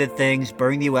 over-marketed things,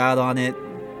 burn you out on it.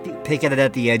 Pick at it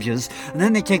at the edges, and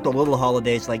then they take the little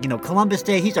holidays like, Columbus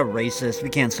Day, he's a racist, we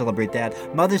can't celebrate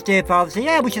that. Mother's Day, Father's Day,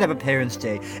 yeah, we should have a Parents'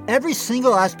 Day. Every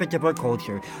single aspect of our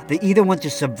culture, they either want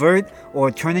to subvert or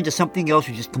turn into something else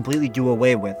or just completely do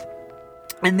away with.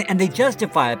 And they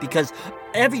justify it because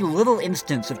every little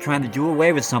instance of trying to do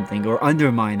away with something or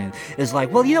undermine it is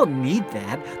like, well, you don't need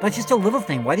that. That's just a little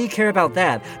thing. Why do you care about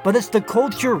that? But it's the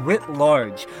culture writ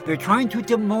large. They're trying to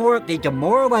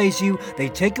demoralize you. They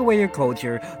take away your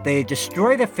culture. They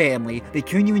destroy the family. They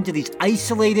turn you into these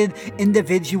isolated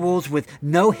individuals with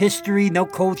no history, no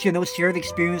culture, no shared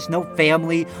experience, no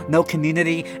family, no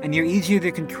community, and you're easier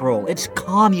to control. It's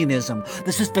communism.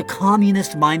 This is the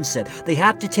communist mindset. They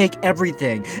have to take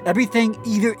everything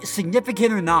either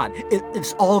significant or not.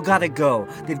 It's all gotta go.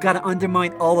 They've got to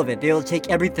undermine all of it. They'll take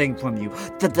everything from you.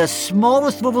 The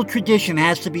smallest little tradition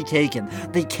has to be taken.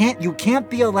 You can't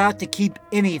be allowed to keep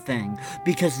anything,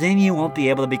 because then you won't be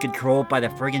able to be controlled by the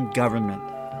friggin' government.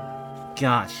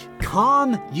 Gosh.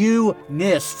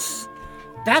 Communists.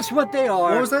 That's what they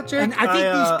are. What was that, Jake? And I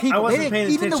think these people, I wasn't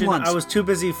paying attention. I was too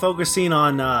busy focusing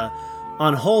on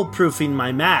hole-proofing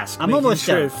my mask. I'm almost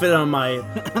sure done. it fit on my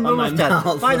I'm on almost my done.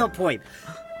 mouth. Final point.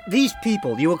 These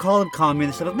people, you will call them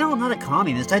communists. No, I'm not a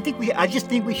communist. I just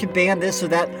think we should ban this so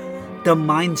that the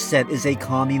mindset is a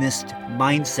communist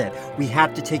mindset. We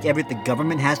have to take everything. The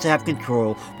government has to have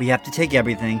control. We have to take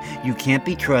everything. You can't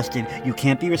be trusted. You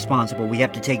can't be responsible. We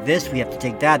have to take this. We have to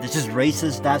take that. This is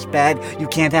racist. That's bad. You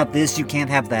can't have this. You can't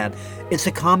have that. It's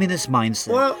a communist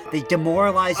mindset. Well, they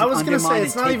demoralize and I was going to say,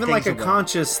 it's not even like a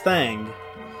conscious thing.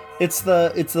 It's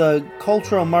the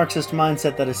cultural Marxist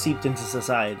mindset that has seeped into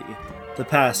society the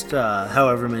past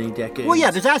however many decades. Well,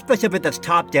 yeah, there's aspects of it that's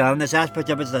top-down, there's aspects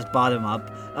of it that's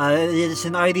bottom-up. It's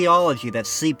an ideology that's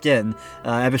seeped in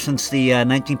ever since the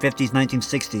 1950s,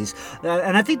 1960s.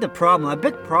 And I think a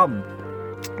big problem,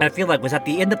 I feel like, was at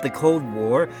the end of the Cold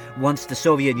War. Once the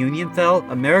Soviet Union fell,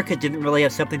 America didn't really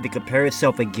have something to compare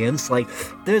itself against. Like,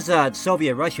 there's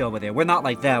Soviet Russia over there. We're not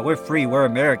like that. We're free. We're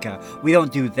America. We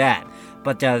don't do that.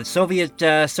 But the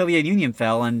Soviet Union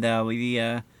fell, and we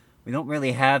don't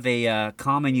really have a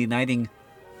common uniting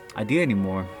idea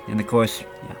anymore. And of course,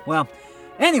 yeah. Well,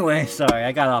 anyway, sorry,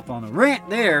 I got off on a rant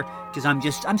there because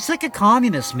I'm sick of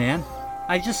communists, man.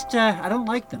 I don't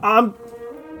like them.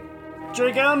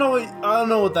 Jake, I don't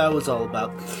know what that was all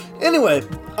about. Anyway,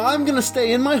 I'm gonna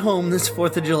stay in my home this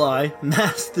 4th of July,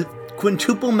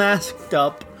 quintuple masked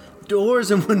up, doors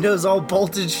and windows all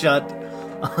bolted shut.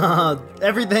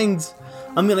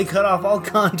 I'm gonna cut off all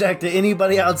contact to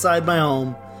anybody outside my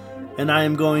home, and I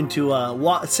am going to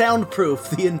soundproof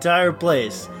the entire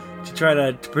place to try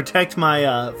to protect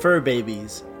my fur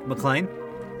babies. McLean,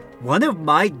 one of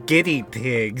my guinea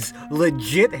pigs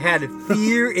legit had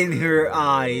fear in her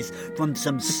eyes from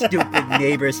some stupid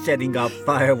neighbor setting off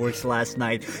fireworks last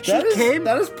night.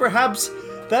 That is perhaps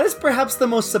the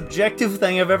most subjective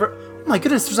thing I've ever. Oh my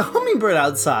goodness, there's a hummingbird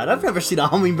outside. I've never seen a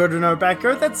hummingbird in our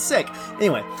backyard. That's sick.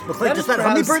 Anyway, does that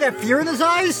hummingbird have fear in his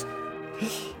eyes?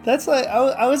 That's like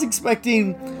I was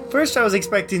expecting. First, I was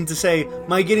expecting to say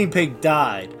my guinea pig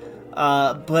died,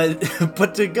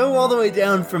 but to go all the way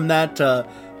down from that to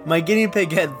my guinea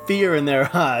pig had fear in their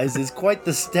eyes is quite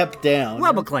the step down.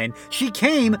 Well, McLean, she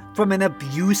came from an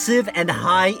abusive and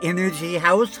high-energy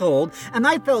household, and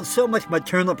I felt so much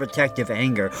maternal protective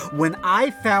anger when I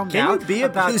found out Can you be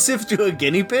abusive to a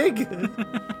guinea pig?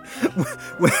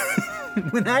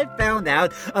 When I found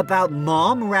out about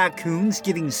mom raccoons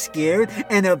getting scared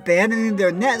and abandoning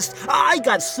their nest, I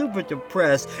got super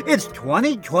depressed. It's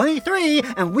 2023,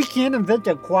 and we can't invent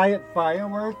a quiet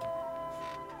firework.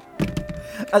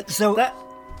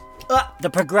 The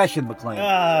progression, McLean.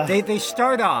 They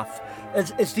start off.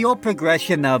 It's the old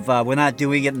progression of we're not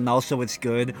doing it and also it's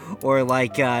good. Or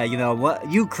like,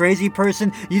 what, you crazy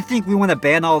person, you think we want to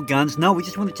ban all guns? No, we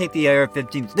just want to take the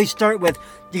AR-15s. They start with,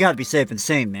 you gotta be safe and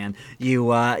sane, man. You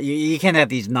can't have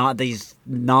these not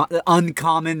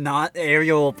uncommon, not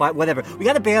aerial fight, whatever. We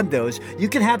gotta ban those. You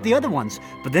can have the other ones.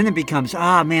 But then it becomes,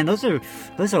 man, those are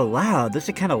loud. Those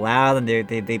are kind of loud and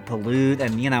they pollute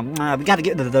and, we gotta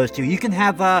get rid of those too. You can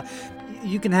have,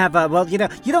 you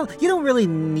don't really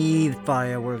need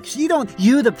fireworks.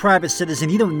 You the private citizen,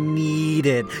 you don't need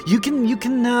it. You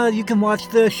can watch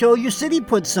the show your city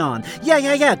puts on.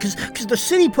 Yeah, because the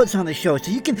city puts on the show,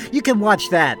 so you can watch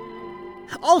that.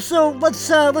 Also,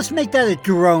 let's make that a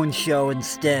drone show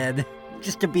instead,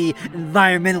 just to be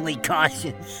environmentally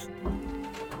cautious.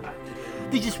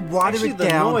 They just water it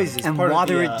down and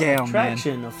water it down,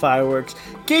 attraction of fireworks.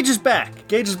 Gage is back.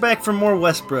 Gage is back for more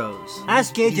West Bros.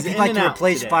 Ask Gage if he'd like to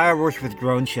replace fireworks with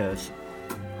drone shows.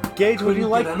 Gage, would you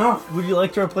like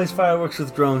to replace fireworks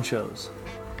with drone shows?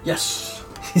 Yes.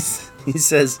 He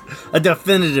says a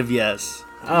definitive yes.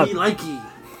 Me likey.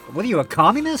 What are you, a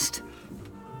communist?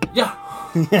 Yeah.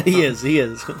 Yeah, he is.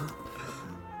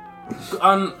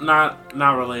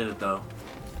 Not related though.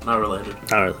 Not related.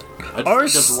 Not really. I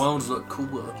just think the drones look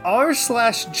cooler.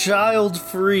 r/child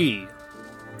free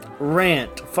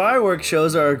rant. Fireworks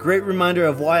shows are a great reminder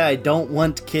of why I don't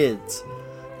want kids.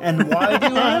 And why, do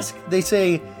you ask? They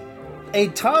say, a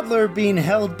toddler being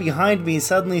held behind me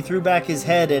suddenly threw back his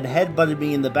head and headbutted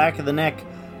me in the back of the neck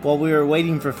while we were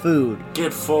waiting for food.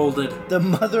 Get folded. The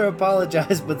mother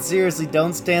apologized, but seriously,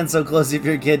 don't stand so close if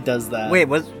your kid does that. Wait,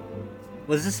 was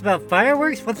this about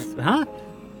fireworks? Huh?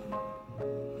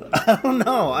 I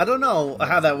don't know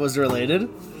how that was related.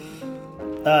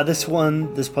 This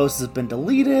post has been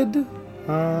deleted.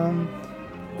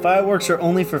 Fireworks are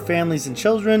only for families and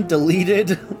children.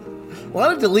 Deleted. A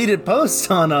lot of deleted posts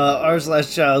on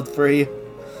r/child free.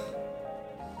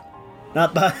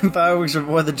 Not buying fireworks for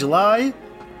 4th of July.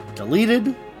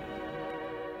 Deleted.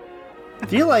 I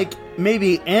feel like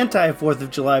maybe anti-4th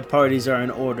of July parties are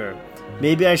in order.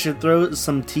 Maybe I should throw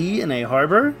some tea in a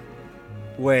harbor?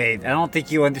 Wait, I don't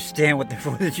think you understand what the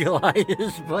 4th of July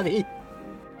is, buddy.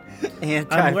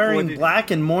 I'm wearing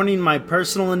black and mourning my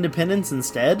personal independence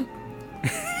instead.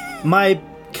 My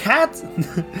cat's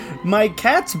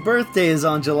birthday is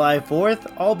on July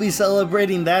 4th. I'll be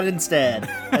celebrating that instead.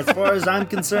 As far as I'm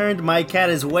concerned, my cat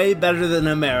is way better than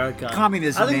America.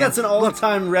 Communism, I think man. that's an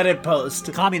all-time Reddit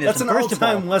post. Communism. That's an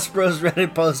all-time West Bros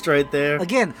Reddit post right there.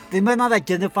 Again, they might not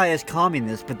identify as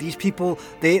communists, but these people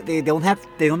they don't have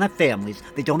families,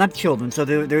 they don't have children, so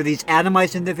they're these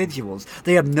atomized individuals.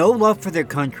 They have no love for their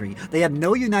country. They have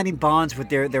no uniting bonds with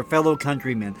their fellow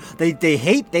countrymen. They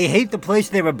hate the place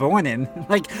they were born in.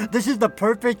 Like, this is the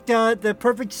perfect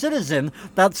citizen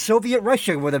that Soviet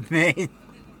Russia would have made.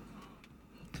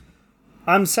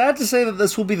 I'm sad to say that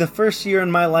this will be the first year in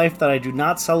my life that I do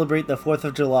not celebrate the 4th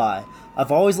of July.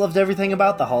 I've always loved everything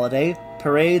about the holiday.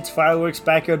 Parades, fireworks,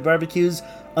 backyard barbecues.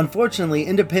 Unfortunately,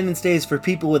 Independence Day is for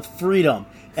people with freedom.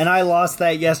 And I lost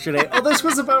that yesterday. Oh, this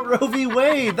was about Roe v.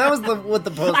 Wade. That was what the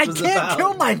post was about. I can't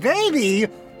kill my baby!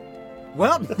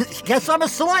 Well, guess I'm a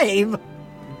slave.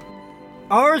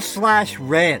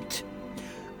 r/rant.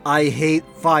 I hate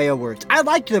fireworks. I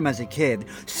liked them as a kid.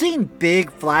 Seeing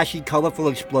big, flashy, colorful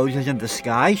explosions in the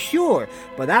sky, sure.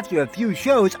 But after a few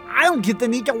shows, I don't get the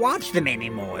need to watch them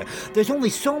anymore. There's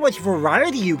only so much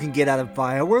variety you can get out of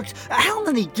fireworks. How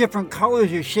many different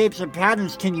colors or shapes or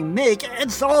patterns can you make?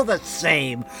 It's all the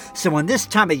same. So when this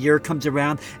time of year comes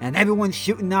around and everyone's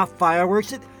shooting off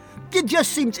fireworks, it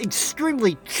just seems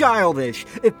extremely childish.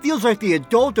 It feels like the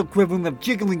adult equivalent of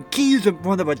jiggling keys in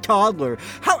front of a toddler.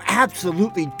 How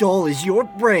absolutely dull is your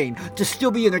brain to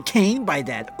still be entertained by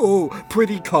that? Oh,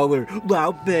 pretty color,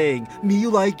 loud bang, me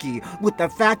likey, with the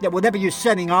fact that whatever you're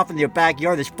setting off in your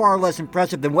backyard is far less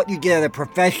impressive than what you get at a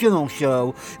professional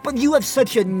show. But you have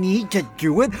such a need to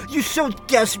do it. You're so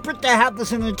desperate to have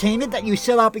this entertainment that you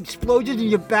set off explosions in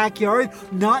your backyard,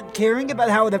 not caring about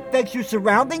how it affects your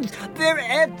surroundings. They're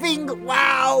effing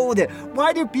loud!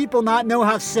 Why do people not know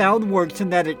how sound works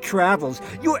and that it travels?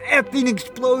 Your effing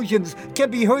explosions can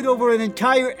be heard over an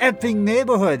entire effing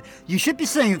neighborhood. You should be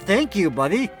saying thank you,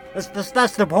 buddy.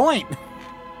 That's the point.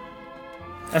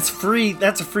 That's free.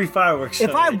 That's a free fireworks show.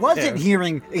 If I wasn't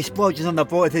hearing explosions on the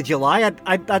 4th of July,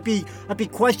 I'd be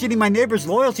questioning my neighbor's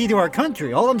loyalty to our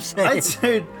country. All I'm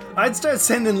saying. I'd start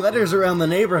sending letters around the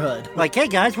neighborhood. Like, hey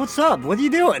guys, what's up? What are you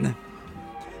doing?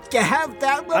 To have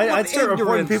that level I'd start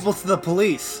reporting people to the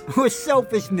police. Or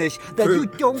selfishness that you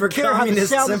don't care how the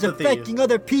sound is affecting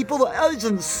other people. That is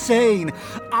insane.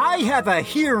 I have a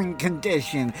hearing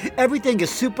condition. Everything is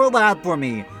super loud for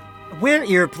me. Wear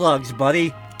earplugs,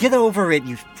 buddy. Get over it,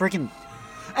 you freaking...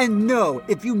 And no,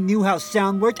 if you knew how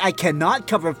sound worked, I cannot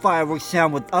cover fireworks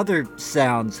sound with other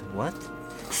sounds. What?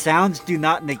 Sounds do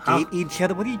not negate each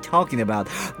other? What are you talking about?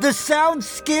 The sound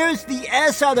scares the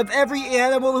S out of every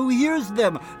animal who hears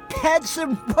them. Pets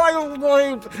and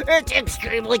wildlife. It's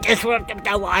extremely disruptive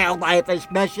to wildlife,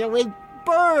 especially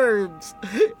birds.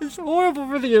 It's horrible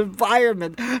for the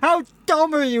environment. How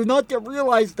dumb are you not to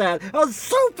realize that? How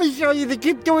selfish are you to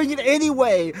keep doing it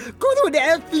anyway? Go to an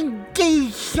effing gay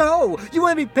show. You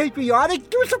want to be patriotic?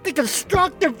 Do something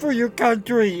constructive for your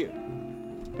country.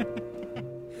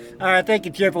 All right, thank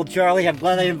you, Cheerful Charlie. I'm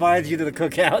glad I invited you to the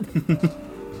cookout.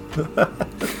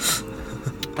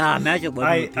 Imagine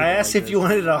I asked if you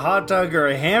wanted a hot dog or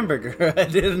a hamburger. I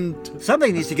didn't.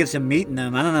 Somebody needs to get some meat in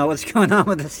them. I don't know what's going on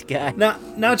with this guy.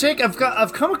 Now, Jake,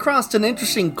 I've come across an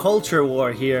interesting culture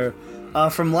war here.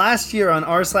 From last year on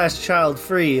r/child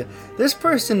free, this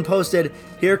person posted,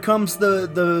 "Here comes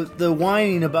the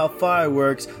whining about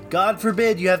fireworks. God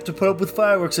forbid you have to put up with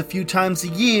fireworks a few times a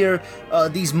year.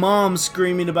 These moms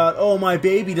screaming about, oh, my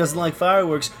baby doesn't like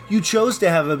fireworks. You chose to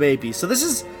have a baby." So this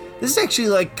This is actually,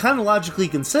 like, kind of logically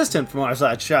consistent from our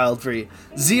side, Child Free.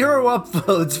 0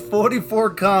 upvotes,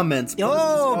 44 comments.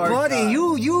 Oh, buddy,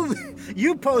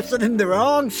 you posted in the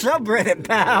wrong subreddit,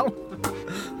 pal.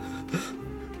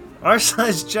 Our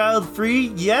size Child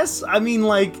Free? Yes? I mean,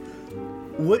 like,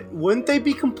 wouldn't they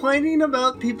be complaining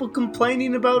about people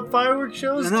complaining about fireworks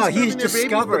shows? No, he's disturbing their babies?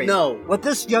 discovering. But no.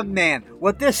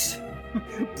 What this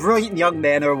brilliant young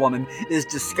man or woman is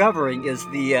discovering is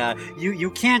the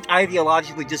you can't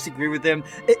ideologically disagree with them,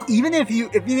 even if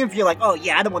you're like, oh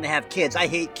yeah, I don't want to have kids, I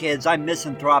hate kids, I'm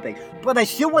misanthropic, but I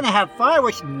still want to have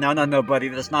fireworks. No, buddy,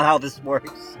 that's not how this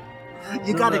works.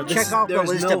 You gotta check off the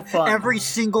list of every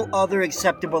single other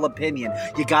acceptable opinion.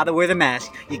 You gotta wear the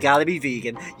mask, you gotta be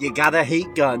vegan, you gotta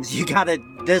hate guns, you gotta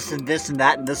this and this and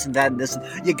that and this and that and this.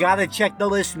 You gotta check the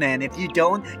list, man. If you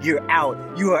don't, you're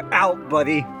out. You are out,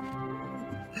 buddy.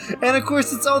 And of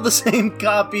course, it's all the same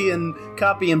copy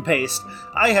and paste.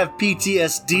 I have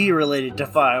PTSD related to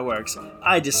fireworks.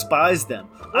 I despise them.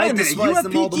 I despise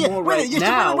them all the more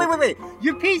now. Wait.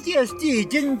 Your PTSD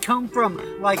didn't come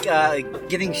from, like,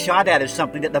 getting shot at or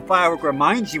something that the firework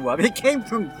reminds you of. It came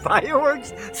from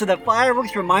fireworks, so the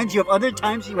fireworks reminds you of other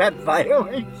times you had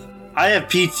fireworks?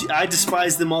 I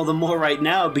despise them all the more right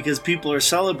now because people are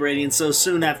celebrating so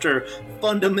soon after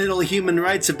fundamental human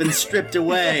rights have been stripped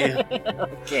away.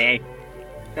 Okay.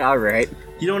 Alright.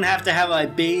 You don't have to have a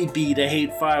baby to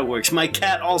hate fireworks. My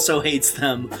cat also hates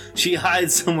them. She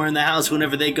hides somewhere in the house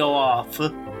whenever they go off.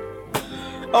 Oh,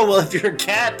 well, if your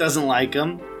cat doesn't like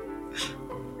them.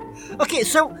 Okay,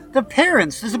 so the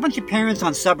parents, there's a bunch of parents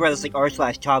on subreddits like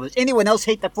r/toddlers. Anyone else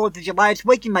hate the 4th of July? It's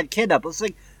waking my kid up. It's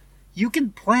like, you can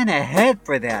plan ahead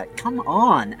for that. Come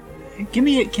on. Give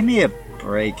me a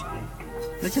break.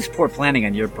 That's just poor planning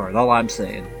on your part, all I'm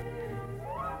saying.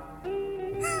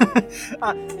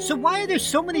 So why are there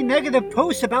so many negative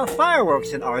posts about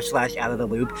fireworks in r/out of the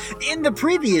loop? In the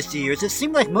previous years, it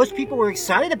seemed like most people were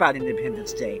excited about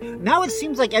Independence Day. Now it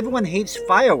seems like everyone hates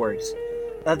fireworks.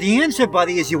 The answer,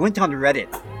 buddy, is you went on Reddit.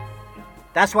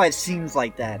 That's why it seems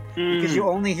like that. Because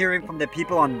you're only hearing from the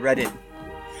people on Reddit.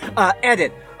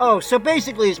 Edit. Oh, so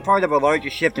basically it's part of a larger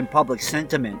shift in public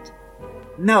sentiment.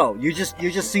 No, you're just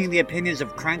seeing the opinions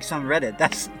of cranks on Reddit.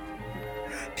 That's...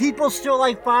 People still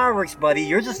like fireworks, buddy.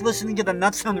 You're just listening to the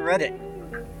nuts on Reddit.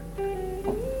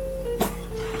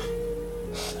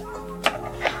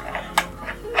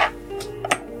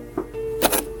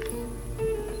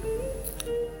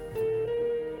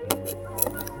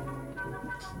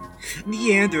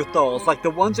 Neanderthals, like the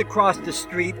ones across the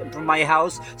street from my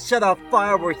house, set off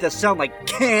fireworks that sound like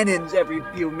cannons every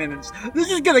few minutes.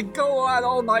 This is gonna go on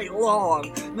all night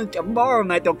long. And then tomorrow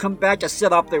night they'll come back to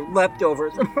set off their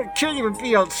leftovers. I can't even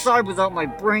be outside without my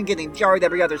brain getting jarred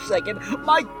every other second.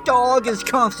 My dog is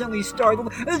constantly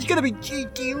startled. There's gonna be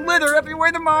GD litter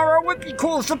everywhere tomorrow. It would be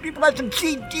cool if some people had some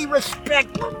GD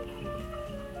respect.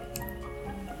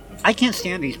 I can't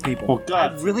stand these people. Well,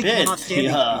 God, I really cannot stand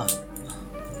these people.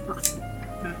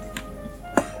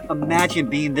 Imagine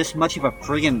being this much of a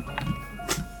friggin'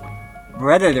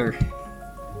 Redditor.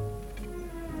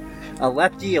 A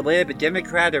lefty, a lib, a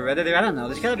Democrat, a Redditor. I don't know.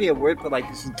 There's gotta be a word for like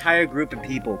this entire group of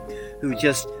people who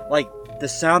just like the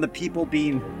sound of people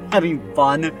having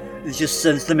fun. It just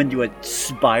sends them into a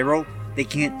spiral. They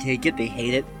can't take it. They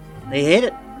hate it. They hate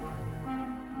it.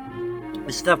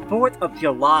 It's the 4th of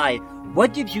July.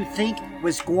 What did you think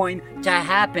was going to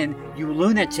happen, you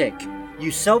lunatic?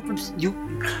 You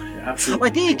Absolutely.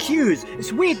 like they accuse.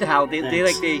 It's weird how they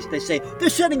say they're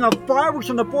setting off fireworks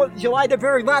on the 4th of July. They're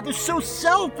very loud. They're so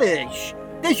selfish.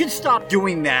 They should stop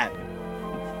doing that.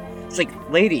 It's like,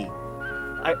 lady,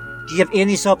 do you have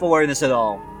any self-awareness at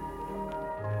all?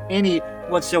 Any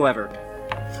whatsoever?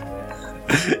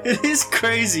 It is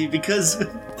crazy because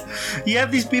you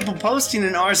have these people posting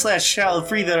in r/child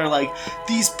free that are like,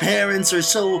 these parents are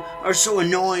so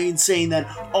annoying, saying that,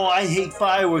 oh, I hate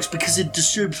fireworks because it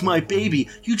disturbs my baby.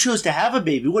 You chose to have a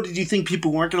baby. What, did you think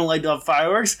people weren't going to light off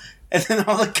fireworks? And then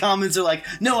all the comments are like,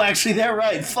 no, actually, they're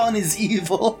right. Fun is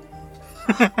evil.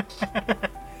 Oh,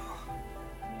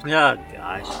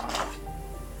 gosh.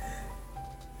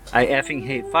 I effing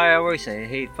hate fireworks. I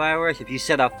hate fireworks. If you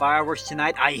set off fireworks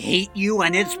tonight, I hate you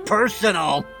and it's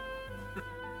personal.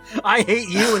 I hate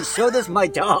you and so does my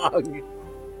dog.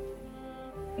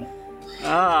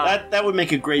 That would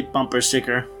make a great bumper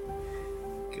sticker.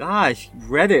 Gosh,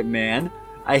 Reddit, man.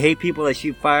 I hate people that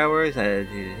shoot fireworks. I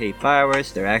hate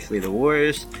fireworks. They're actually the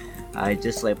worst. I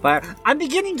dislike fire. I'm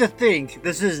beginning to think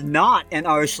this is not an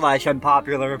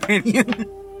r/unpopular opinion.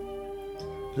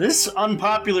 This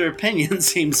unpopular opinion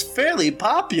seems fairly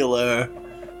popular.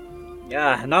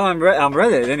 Yeah, now I'm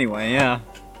Reddit anyway, yeah.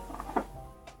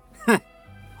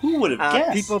 Who would have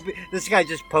guessed? This guy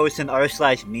just posting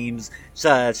r/memes.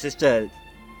 It's just a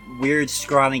weird,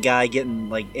 scrawny guy getting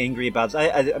like angry about.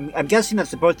 I'm guessing that's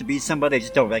supposed to be somebody. I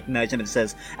just don't recognize him. It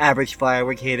says average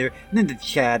firework hater, and then the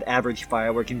Chad average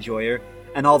firework enjoyer,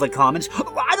 and all the comments.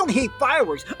 I don't hate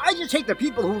fireworks. I just hate the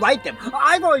people who light them.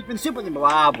 I've always been super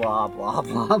blah blah blah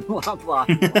blah blah blah.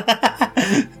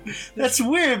 That's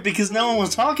weird because no one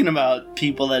was talking about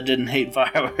people that didn't hate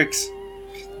fireworks.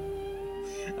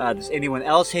 Does anyone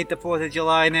else hate the 4th of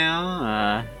July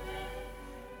now?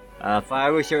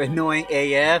 Fireworks are annoying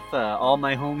AF. All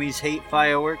my homies hate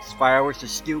fireworks. Fireworks are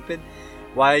stupid.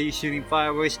 Why are you shooting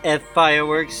fireworks? F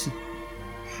fireworks.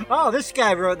 Oh, this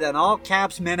guy wrote an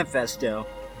all-caps manifesto.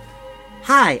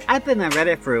 Hi, I've been on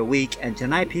Reddit for a week, and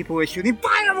tonight people were shooting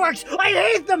fireworks! I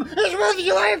hate them! It's 4th of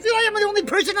July, I feel like I'm the only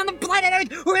person on the planet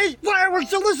Earth who hates fireworks,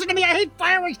 so listen to me, I hate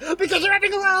fireworks because they're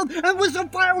effing loud, and with some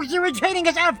fireworks irritating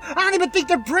as F. I don't even think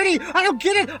they're pretty! I don't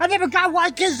get it! I never got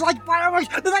why kids like fireworks!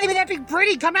 They're not even effing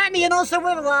pretty! Come at me! And also,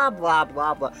 blah, blah,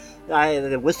 blah, blah.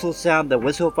 The whistle sound, the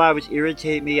whistle fireworks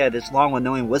irritate me. This long,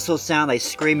 annoying whistle sound, I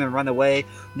scream and run away.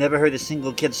 Never heard a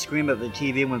single kid scream at the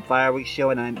TV when fireworks show,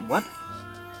 and what?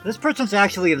 This person's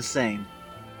actually insane.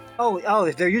 Oh,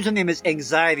 their username is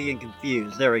anxiety and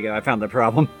confused. There we go, I found the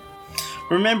problem.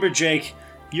 Remember, Jake,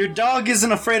 your dog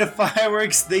isn't afraid of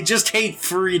fireworks, they just hate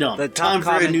freedom. The Time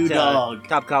for a new dog.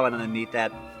 Top comment underneath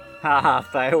that. Haha,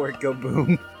 firework go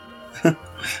boom.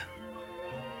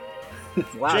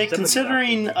 Wow, Jake,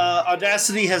 considering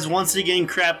Audacity has once again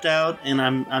crapped out, and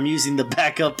I'm using the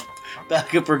backup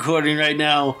recording right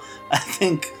now, I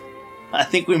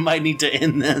think we might need to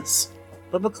end this.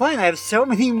 But McLean, I have so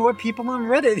many more people on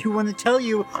Reddit who want to tell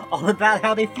you all about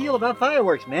how they feel about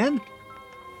fireworks, man.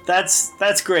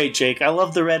 That's great, Jake. I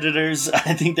love the Redditors.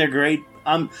 I think they're great.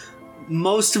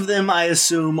 Most of them, I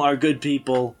assume, are good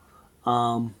people.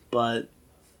 But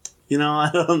I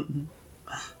don't.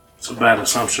 It's a bad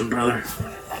assumption, brother.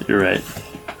 You're right.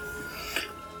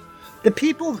 The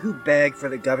people who beg for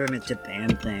the government to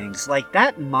ban things, like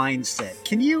that mindset.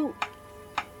 Can you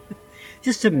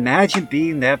just imagine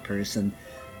being that person?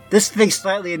 This thing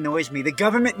slightly annoys me. The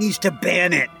government needs to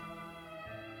ban it.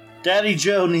 Daddy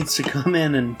Joe needs to come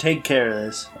in and take care of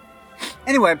this.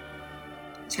 Anyway,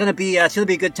 it's gonna be a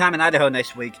good time in Idaho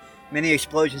next week. Many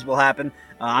explosions will happen.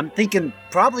 I'm thinking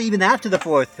probably even after the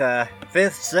 4th,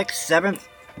 5th, 6th, 7th,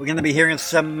 we're gonna be hearing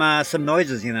some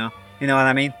noises. You know what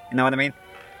I mean? You know what I mean?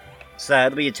 So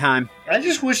it'll be a time. I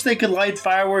just wish they could light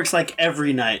fireworks like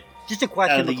every night. Just a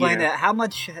question, McLean. How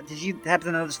much did you happen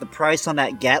to notice the price on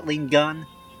that Gatling gun?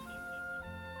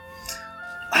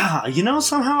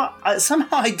 Somehow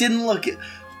I didn't look.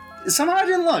 Somehow I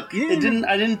didn't look. Yeah.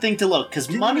 I didn't think to look because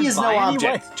money is no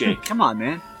object, anyway. Jake. Come on,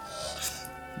 man.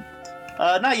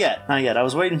 Not yet. I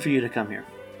was waiting for you to come here.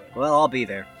 Well, I'll be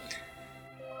there.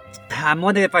 I'm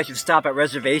wondering if I should stop at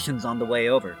reservations on the way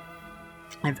over.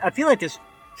 I feel like there's.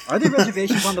 Are there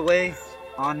reservations on the way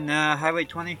on Highway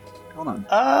 20? Hold on.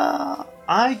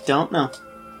 I don't know.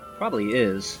 Probably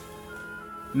is.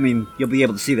 I mean, you'll be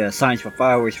able to see the signs for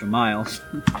fireworks for miles.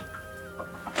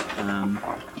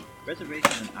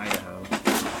 Reservations in Idaho.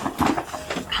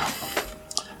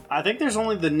 I think there's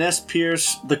only the Nez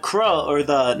Perce, the Crow, or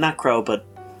the, not Crow, but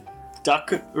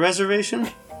Duck Reservation?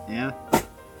 Yeah.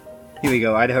 Here we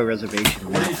go, Idaho Reservation.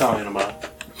 What are you talking about?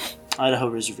 Idaho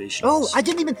Reservation. Oh, I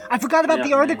forgot about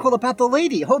the article about the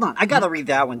lady. Hold on, I gotta read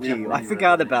that one to you. I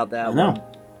forgot about that one.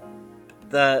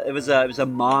 It was a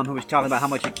mom who was talking about how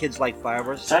much her kids like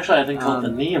fireworks. It's actually, I think, called the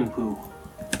Neempoo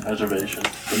Reservation,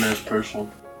 the Nez Perce one.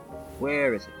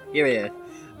 Where is it? Here it is.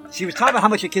 She was talking about how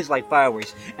much her kids like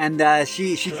fireworks, and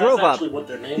she drove up. What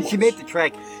their name She was. made the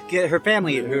trek. Her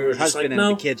family, her just husband, like, and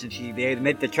no. the kids, and they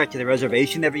made the trek to the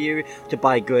reservation every year to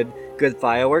buy good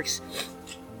fireworks.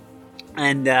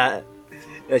 And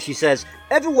she says,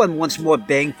 everyone wants more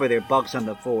bang for their bucks on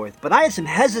the 4th, but I had some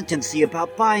hesitancy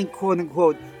about buying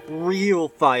quote-unquote real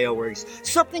fireworks,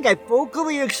 something I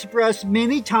vocally expressed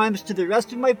many times to the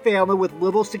rest of my family with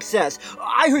little success.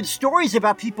 I heard stories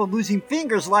about people losing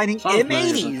fingers lighting Sounds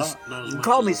M80s. nice. Not as You much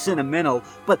call as me I thought. sentimental,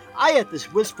 but I had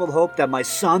this wistful hope that my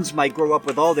sons might grow up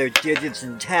with all their digits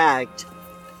intact.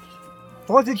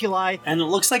 4th of July. And it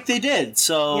looks like they did,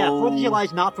 so... Yeah, 4th of July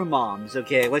is not for moms,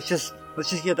 okay? Let's just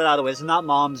get that out of the way. It's not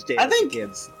Mom's Day I think- for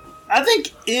kids. I think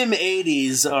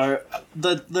M80s are...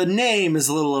 The name is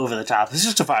a little over the top. It's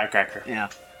just a firecracker. Yeah.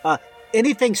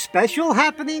 Anything special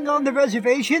happening on the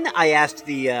reservation? I asked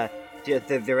they're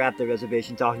at the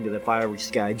reservation talking to the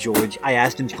fireworks guy, George. I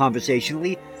asked him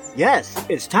conversationally, Yes,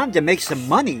 it's time to make some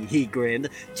money, he grinned,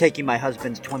 taking my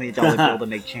husband's $20 bill to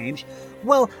make change.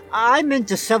 Well, I meant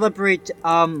to celebrate,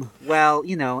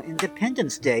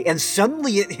 Independence Day, and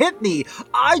suddenly it hit me.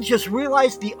 I just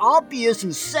realized the obvious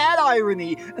and sad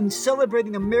irony in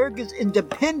celebrating America's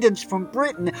independence from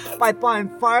Britain by buying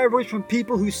fireworks from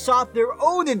people who sought their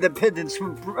own independence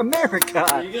from America.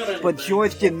 But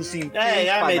George didn't seem Hey,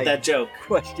 I made that joke.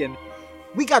 Question.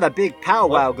 We got a big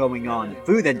powwow going on.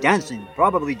 Food and dancing.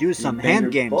 Probably do some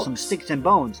hand games, some sticks and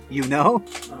bones. You know?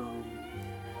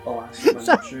 I'll ask you,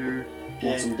 I'm sure.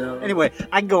 Some dough. Anyway,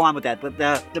 I can go on with that. But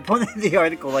the point of the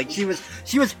article, like she was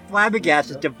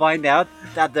flabbergasted to find out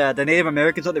that the Native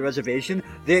Americans on the reservation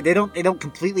they don't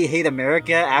completely hate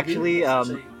America. Actually,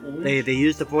 they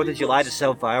use the 4th of July to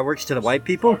sell fireworks to the white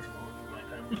people.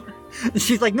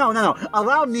 She's like, no.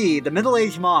 Allow me, the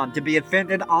middle-aged mom, to be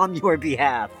offended on your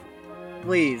behalf.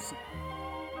 Please.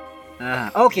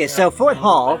 Okay, so Fort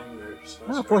Hall.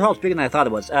 Oh, Fort Hall's bigger than I thought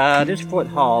it was. There's Fort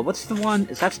Hall. What's the one?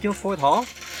 Is that still Fort Hall?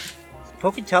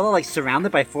 Pocatello, like,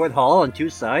 surrounded by Fort Hall on two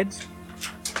sides?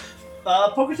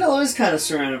 Pocatello is kind of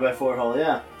surrounded by Fort Hall,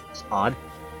 yeah. It's odd.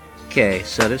 Okay,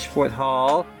 so there's Fort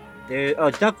Hall. There,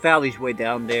 Duck Valley's way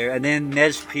down there, and then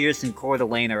Nez Pierce and Coeur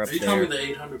d'Alene are up Are you there. telling me the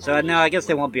 800? So, no, I guess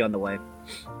they won't be on the way.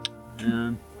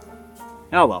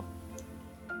 Oh, well.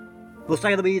 Looks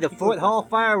like it'll be the Fort Hall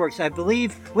fireworks, I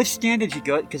believe. Which stand did you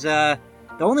go? Because the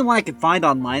only one I could find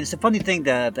online. It's a funny thing.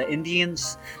 The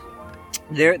Indians,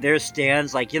 their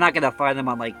stands, like, you're not gonna find them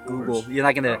on like Google. You're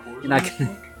not gonna.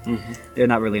 They're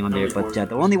not really on there. But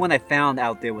the only one I found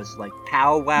out there was like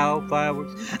powwow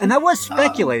fireworks, and I was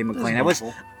speculating, McLean.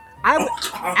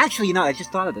 Actually, I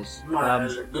just thought of this.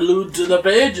 Glued to the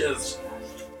pages.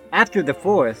 After the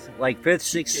 4th, like 5th,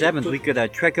 6th, 7th, we could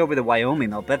trek over to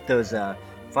Wyoming. I'll bet those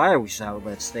fireworks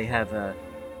outlets, they have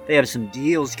some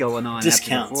deals going on.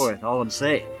 Discounts. After the 4th, all I'm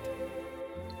saying.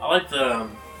 I like the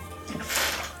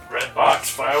red box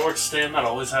fireworks stand that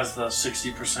always has the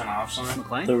 60% off sign.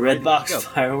 McLean? The red box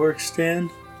fireworks stand?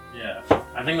 Yeah,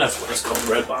 I think that's what it's called,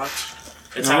 red box.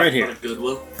 It's Oh, out right here. at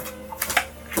Goodwill.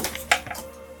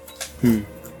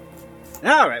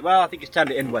 Alright, well, I think it's time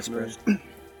to end Westboro.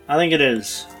 I think it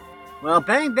is. Well,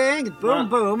 bang, bang, boom,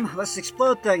 boom. Let's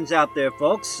explode things out there,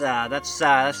 folks. Let's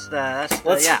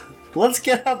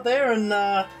get out there and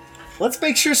let's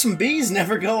make sure some bees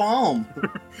never go home.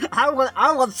 I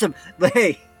want some.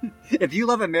 Hey, if you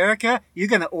love America, you're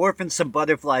gonna orphan some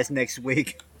butterflies next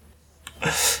week.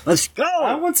 Let's go.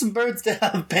 I want some birds to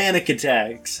have panic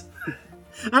attacks.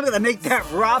 I'm gonna make that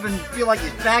robin feel like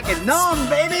he's back in Nome,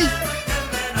 baby.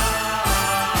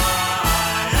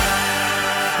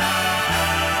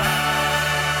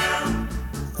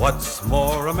 What's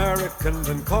more American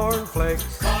than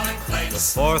cornflakes? The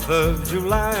 4th of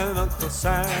July and Uncle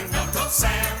Sam.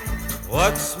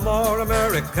 What's more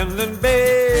American than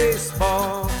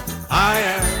baseball? I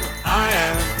am.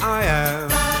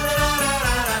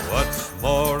 What's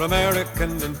more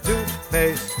American than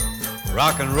toothpaste?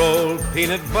 Rock and roll,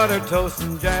 peanut butter, toast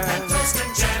and jam.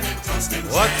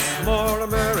 What's more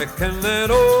American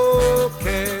than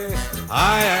okay?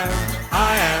 I am.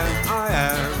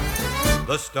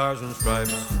 The Stars and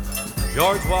Stripes,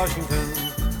 George Washington,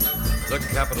 the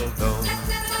Capitol Dome,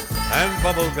 and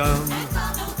bubble gum.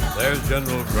 There's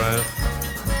General Grant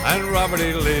and Robert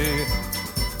E. Lee.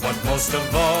 But most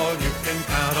of all, you can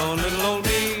count on little old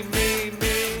me.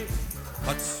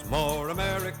 What's more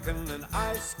American than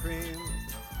ice cream?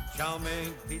 Chow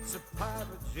mein, pizza pie,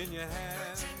 Virginia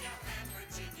ham.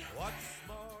 What's